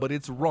 but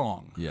it's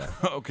wrong. Yeah.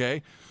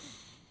 Okay?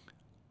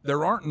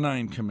 There aren't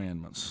 9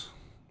 commandments,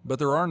 but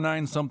there are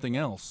 9 something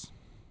else.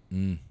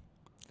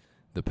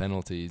 The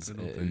penalties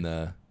in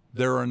the...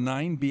 There are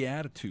 9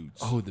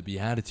 beatitudes. Oh, the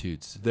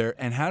beatitudes.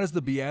 And how's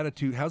the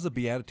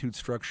beatitude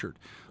structured?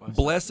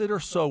 Blessed are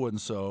so and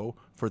so,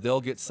 for they'll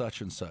get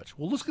such and such.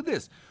 Well, look at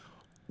this.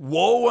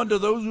 Woe unto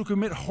those who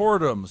commit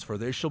whoredoms, for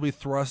they shall be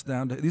thrust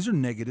down to... These are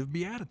negative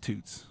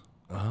beatitudes.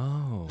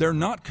 Oh. They're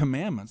not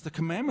commandments. The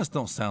commandments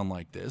don't sound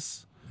like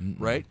this,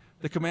 right?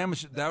 The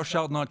commandments, thou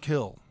shalt not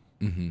kill,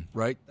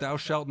 right? Thou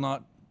shalt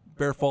not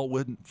bear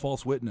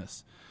false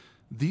witness.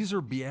 These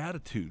are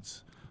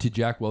beatitudes. Did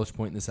Jack Welch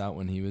point this out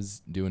when he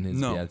was doing his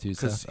Beatitudes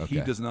stuff? No, because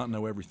he does not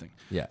know everything.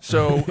 Yeah.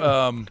 So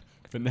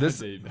But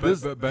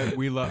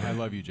I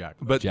love you, Jack.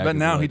 But Jack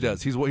now is he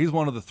does. He's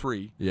one of the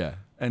 3. Yeah.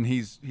 And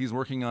he's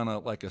working on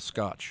a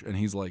scotch, and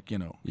he's like, he's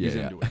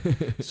Yeah. into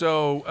it.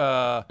 So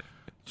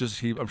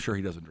I'm sure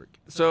he doesn't drink.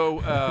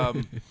 So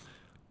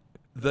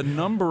the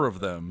number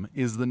of them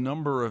is the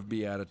number of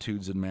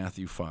beatitudes in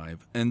Matthew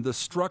 5, and the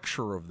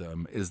structure of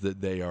them is that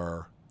they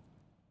are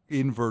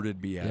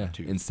inverted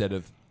beatitudes. Yeah. Instead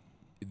of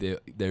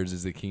theirs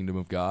is the kingdom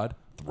of God,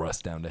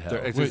 thrust down to hell.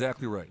 That's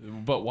exactly right.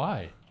 But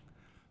why?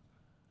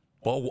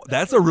 Well,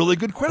 that's a really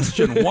good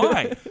question.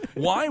 Why?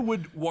 Why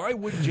would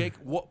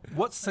Jacob?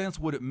 What sense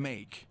would it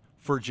make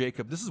for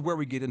Jacob? This is where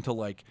we get into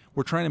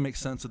we're trying to make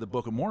sense of the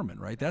Book of Mormon,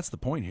 right? That's the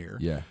point here.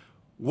 Yeah.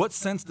 What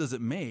sense does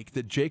it make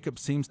that Jacob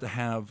seems to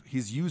have?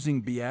 He's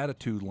using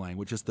beatitude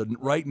language, it's the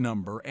right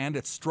number, and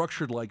it's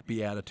structured like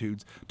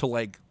beatitudes to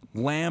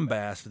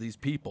lambast these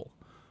people.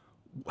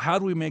 How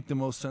do we make the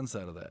most sense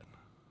out of that?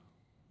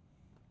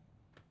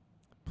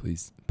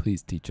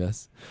 Please teach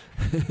us.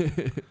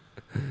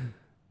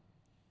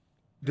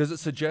 Does it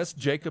suggest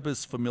Jacob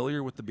is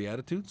familiar with the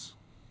Beatitudes?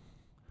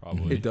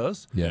 Probably. It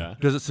does? Yeah.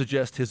 Does it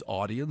suggest his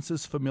audience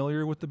is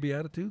familiar with the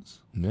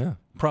Beatitudes? Yeah.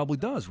 Probably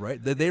does,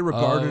 right? That they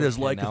regard it as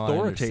okay, like now I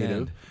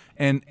authoritative.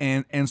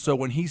 And so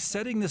when he's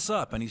setting this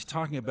up and he's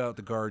talking about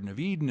the Garden of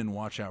Eden and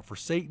watch out for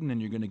Satan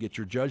and you're going to get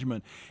your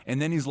judgment,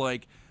 and then he's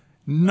like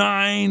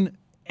 9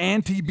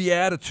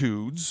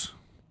 anti-Beatitudes,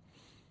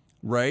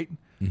 right?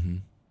 Mm-hmm.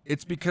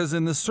 It's because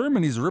in the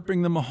sermon he's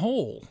ripping them a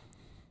whole,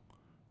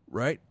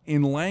 right?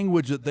 In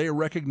language that they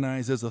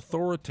recognize as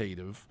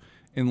authoritative,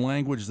 in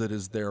language that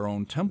is their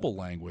own temple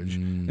language,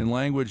 in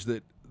language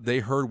that they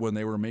heard when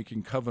they were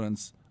making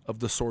covenants of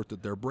the sort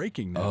that they're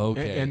breaking now.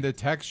 Okay. And the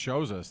text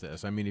shows us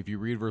this. I mean, if you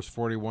read verse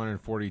 41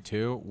 and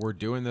 42, we're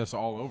doing this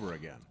all over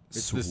again.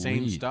 It's the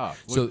same Sweet.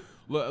 stuff. So-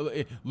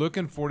 Look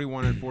in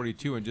 41 and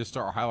 42 and just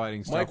start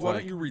highlighting stuff. Mike, why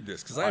like, don't you read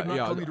this? Because I have not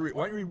yeah, told you to read.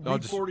 Why don't you I'll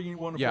read just-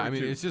 41 and 42? Yeah, I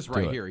mean, it's just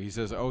right here. He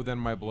says, "Oh, then,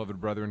 my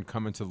beloved brethren,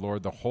 come into the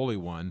Lord, the Holy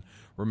One.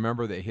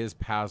 Remember that his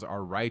paths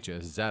are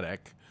righteous,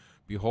 Zedek.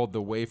 Behold,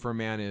 the way for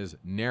man is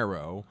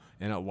narrow,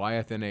 and it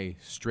lieth in a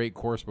straight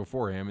course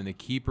before him, and the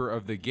keeper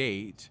of the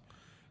gate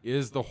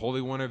is the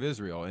Holy One of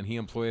Israel, and he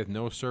employeth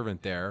no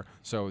servant there."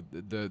 So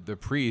the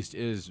priest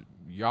is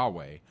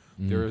Yahweh.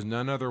 There is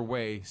none other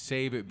way,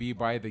 save it be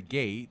by the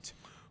gate,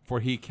 for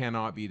he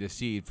cannot be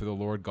deceived, for the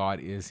Lord God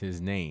is his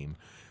name.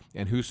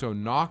 And whoso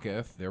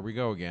knocketh, there we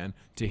go again,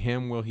 to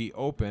him will he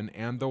open,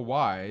 and the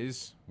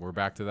wise, we're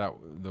back to that,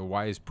 the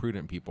wise,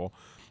 prudent people,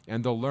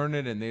 and the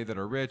learned and they that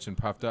are rich and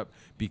puffed up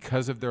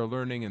because of their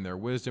learning and their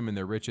wisdom and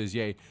their riches,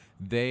 yea,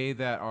 they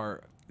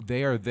are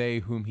they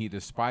whom he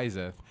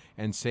despiseth,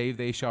 and save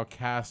they shall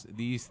cast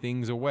these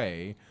things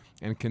away,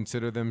 and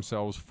consider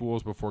themselves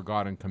fools before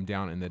God, and come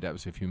down in the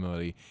depths of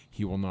humility.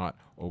 He will not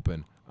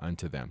open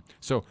unto them.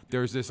 So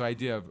there's this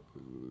idea of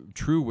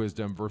true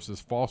wisdom versus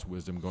false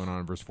wisdom going on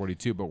in verse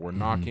 42, but we're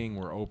knocking,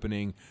 we're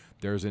opening.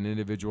 There's an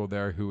individual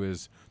there who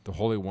is the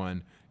Holy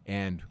One,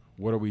 and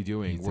what are we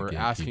doing? He's the We're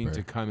asking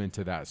gatekeeper. to come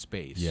into that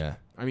space. Yeah.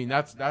 I mean,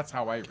 that's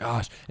how I read it.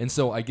 Gosh. And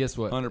so I guess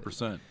what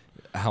 100%.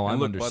 how I'm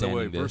And look, by the understanding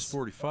way, this. verse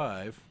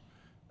 45,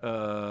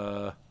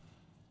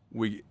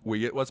 we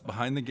get what's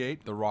behind the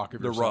gate? The rock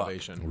of your rock.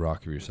 salvation.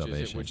 Rock of your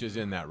salvation. Which is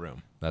in that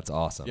room. That's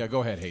awesome. Yeah,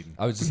 go ahead, Hayden.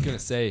 I was just going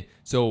to say,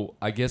 so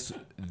I guess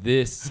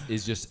this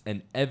is just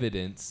an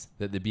evidence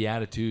that the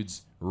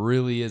Beatitudes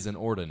really is an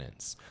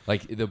ordinance.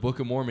 Like the Book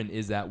of Mormon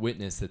is that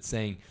witness that's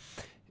saying,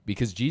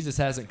 because Jesus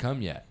hasn't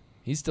come yet.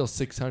 He's still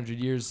 600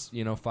 years,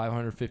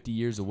 550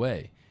 years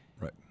away.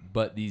 Right.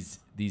 But these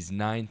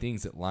 9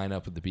 things that line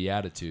up with the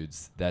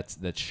Beatitudes, that's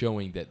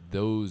showing that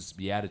those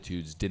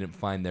Beatitudes didn't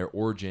find their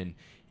origin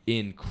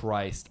in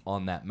Christ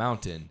on that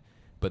mountain,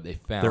 but they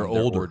found They're their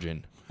older.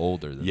 origin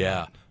older than Yeah.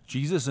 that.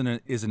 Jesus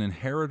is an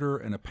inheritor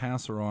and a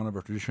passer on of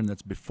a tradition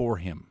that's before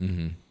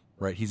him.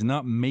 Right? He's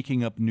not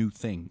making up new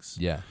things.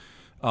 Yeah.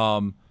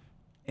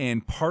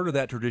 And part of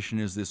that tradition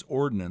is this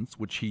ordinance,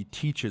 which he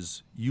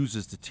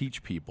uses to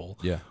teach people,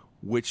 Yeah.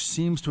 which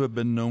seems to have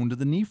been known to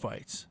the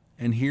Nephites.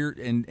 And here,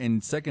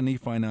 and 2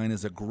 Nephi 9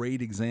 is a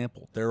great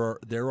example.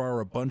 There are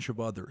a bunch of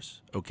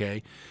others,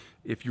 okay?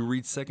 If you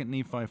read 2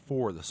 Nephi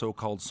 4, the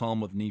so-called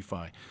Psalm of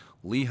Nephi,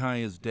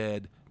 Lehi is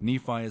dead,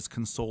 Nephi is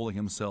consoling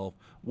himself.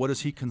 What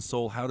does he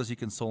console? How does he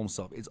console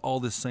himself? It's all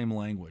this same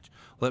language.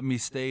 Let me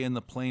stay in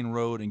the plain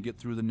road and get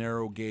through the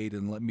narrow gate,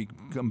 and let me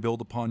come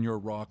build upon your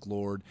rock,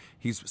 Lord.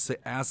 He's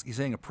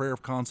saying a prayer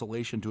of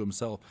consolation to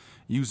himself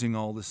using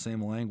all this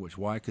same language.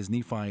 Why? Because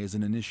Nephi is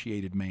an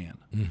initiated man.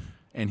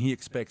 And he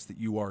expects that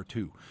you are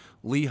too.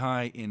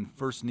 Lehi in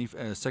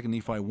 2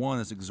 Nephi 1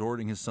 is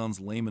exhorting his sons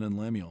Laman and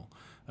Lemuel,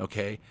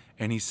 okay?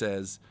 And he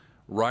says,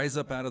 rise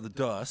up out of the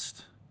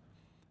dust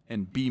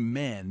and be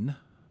men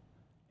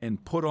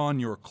and put on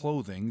your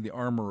clothing, the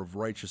armor of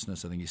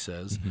righteousness, I think he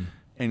says,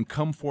 and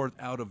come forth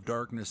out of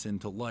darkness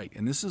into light.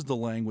 And this is the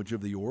language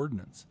of the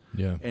ordinance.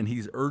 Yeah. And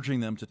he's urging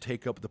them to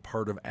take up the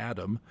part of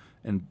Adam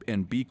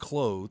and be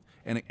clothed.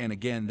 And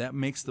again, that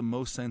makes the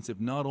most sense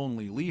if not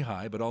only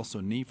Lehi, but also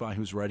Nephi,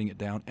 who's writing it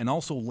down, and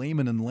also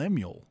Laman and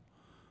Lemuel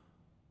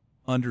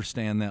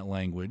understand that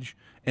language.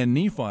 And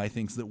Nephi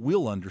thinks that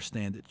we'll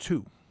understand it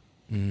too.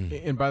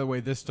 And by the way,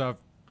 this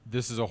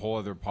is a whole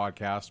other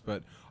podcast,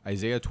 but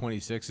Isaiah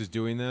 26 is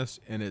doing this,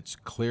 and it's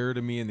clear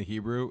to me in the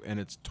Hebrew, and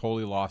it's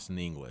totally lost in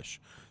the English.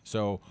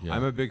 So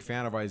I'm a big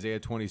fan of Isaiah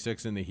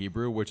 26 in the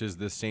Hebrew, which is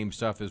the same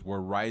stuff as we're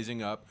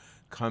rising up,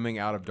 coming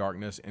out of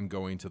darkness, and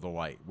going to the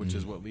light, which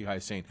is what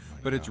Lehi's saying.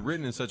 But it's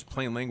written in such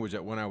plain language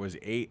that when I was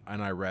 8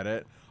 and I read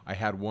it, I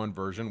had one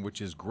version,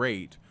 which is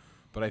great,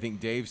 but I think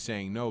Dave's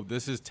saying, no,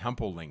 this is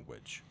temple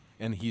language,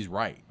 and he's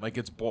right. Like,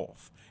 it's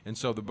both. And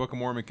so the Book of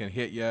Mormon can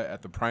hit you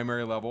at the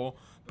primary level,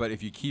 but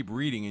if you keep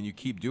reading and you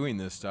keep doing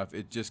this stuff,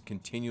 it just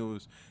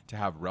continues to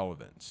have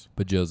relevance.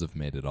 But Joseph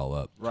made it all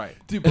up. Right.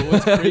 Dude, but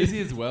what's crazy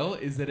as well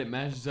is that it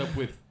matches up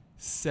with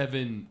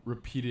 7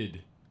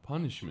 repeated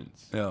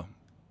punishments. Yeah.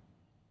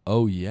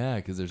 Oh yeah,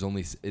 because there's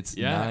only it's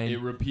 9. It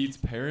repeats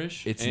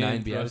perish. It's and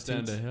 9 thrust down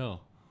Beatitudes. to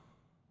hell.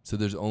 So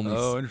there's only.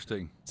 Oh,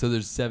 interesting. So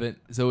there's 7.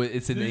 So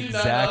it's an Did you not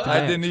exact. know I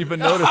match. didn't even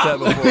notice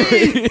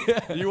that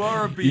before. You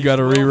are a beast. You got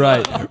to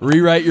Well done.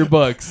 rewrite your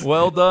books.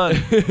 Well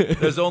done.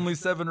 There's only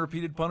 7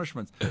 repeated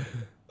punishments.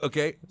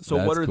 Okay, so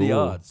what That's are the cool.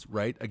 odds,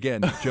 right?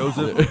 Again,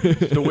 Joseph,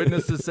 the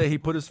witnesses say he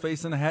put his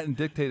face in a hat and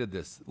dictated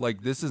this.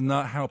 Like, this is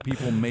not how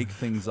people make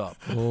things up.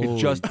 It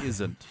just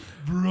isn't.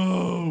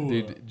 Bro.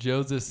 Dude,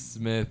 Joseph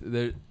Smith.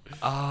 There.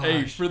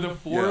 Hey, for the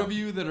 4 Yeah. of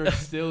you that are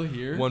still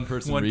here, One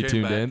person One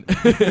came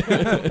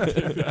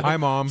retuned in. Hi,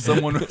 Mom.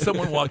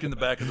 Someone walked in the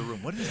back of the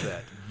room. What is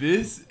that?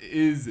 this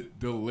is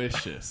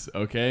delicious,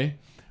 okay?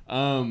 I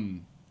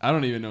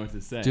don't even know what to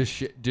say.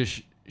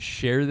 Just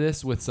share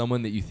this with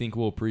someone that you think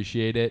will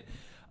appreciate it.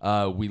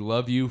 We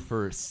love you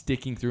for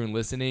sticking through and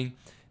listening.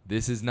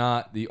 This is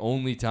not the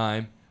only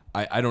time.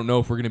 I don't know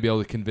if we're going to be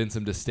able to convince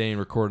them to stay and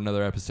record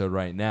another episode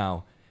right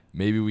now.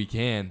 Maybe we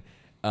can.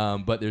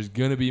 But there's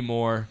going to be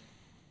more.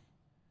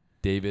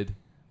 David,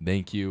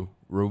 thank you.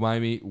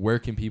 Remind me, where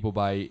can people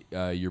buy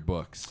your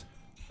books?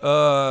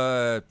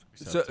 So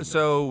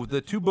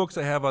the 2 books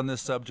I have on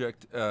this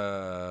subject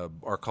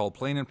are called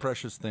Plain and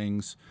Precious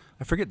Things.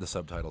 I forget the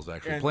subtitles,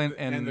 actually.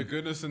 And the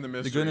goodness and the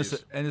mysteries. The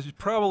goodness, and it's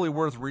probably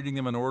worth reading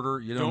them in order.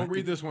 You Don't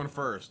read this one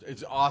first.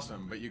 It's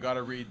awesome, but you got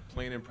to read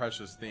Plain and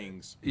Precious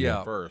Things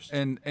first.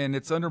 And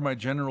it's under my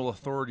general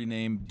authority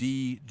name,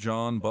 D.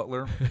 John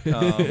Butler, you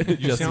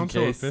Just in sound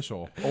so case.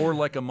 official. or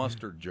like a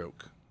mustard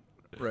joke,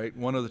 right?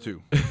 One of the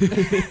 2.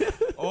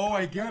 Oh,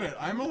 I get it.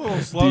 I'm a little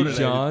slow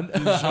Dijon? today.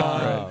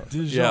 Dijon. Right.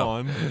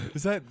 Dijon.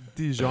 Is that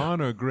Dijon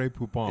or Grey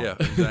Poupon? Yeah,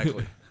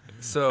 exactly.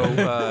 So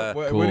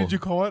What Cool. did you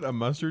call it? A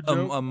mustard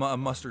joke? a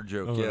mustard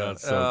joke. Oh, yeah,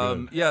 that's so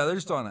good. Yeah, they're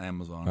just on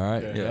Amazon. All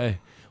right. Yeah. Okay.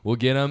 We'll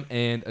get them.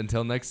 And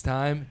until next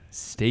time,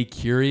 stay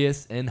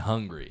curious and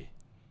hungry.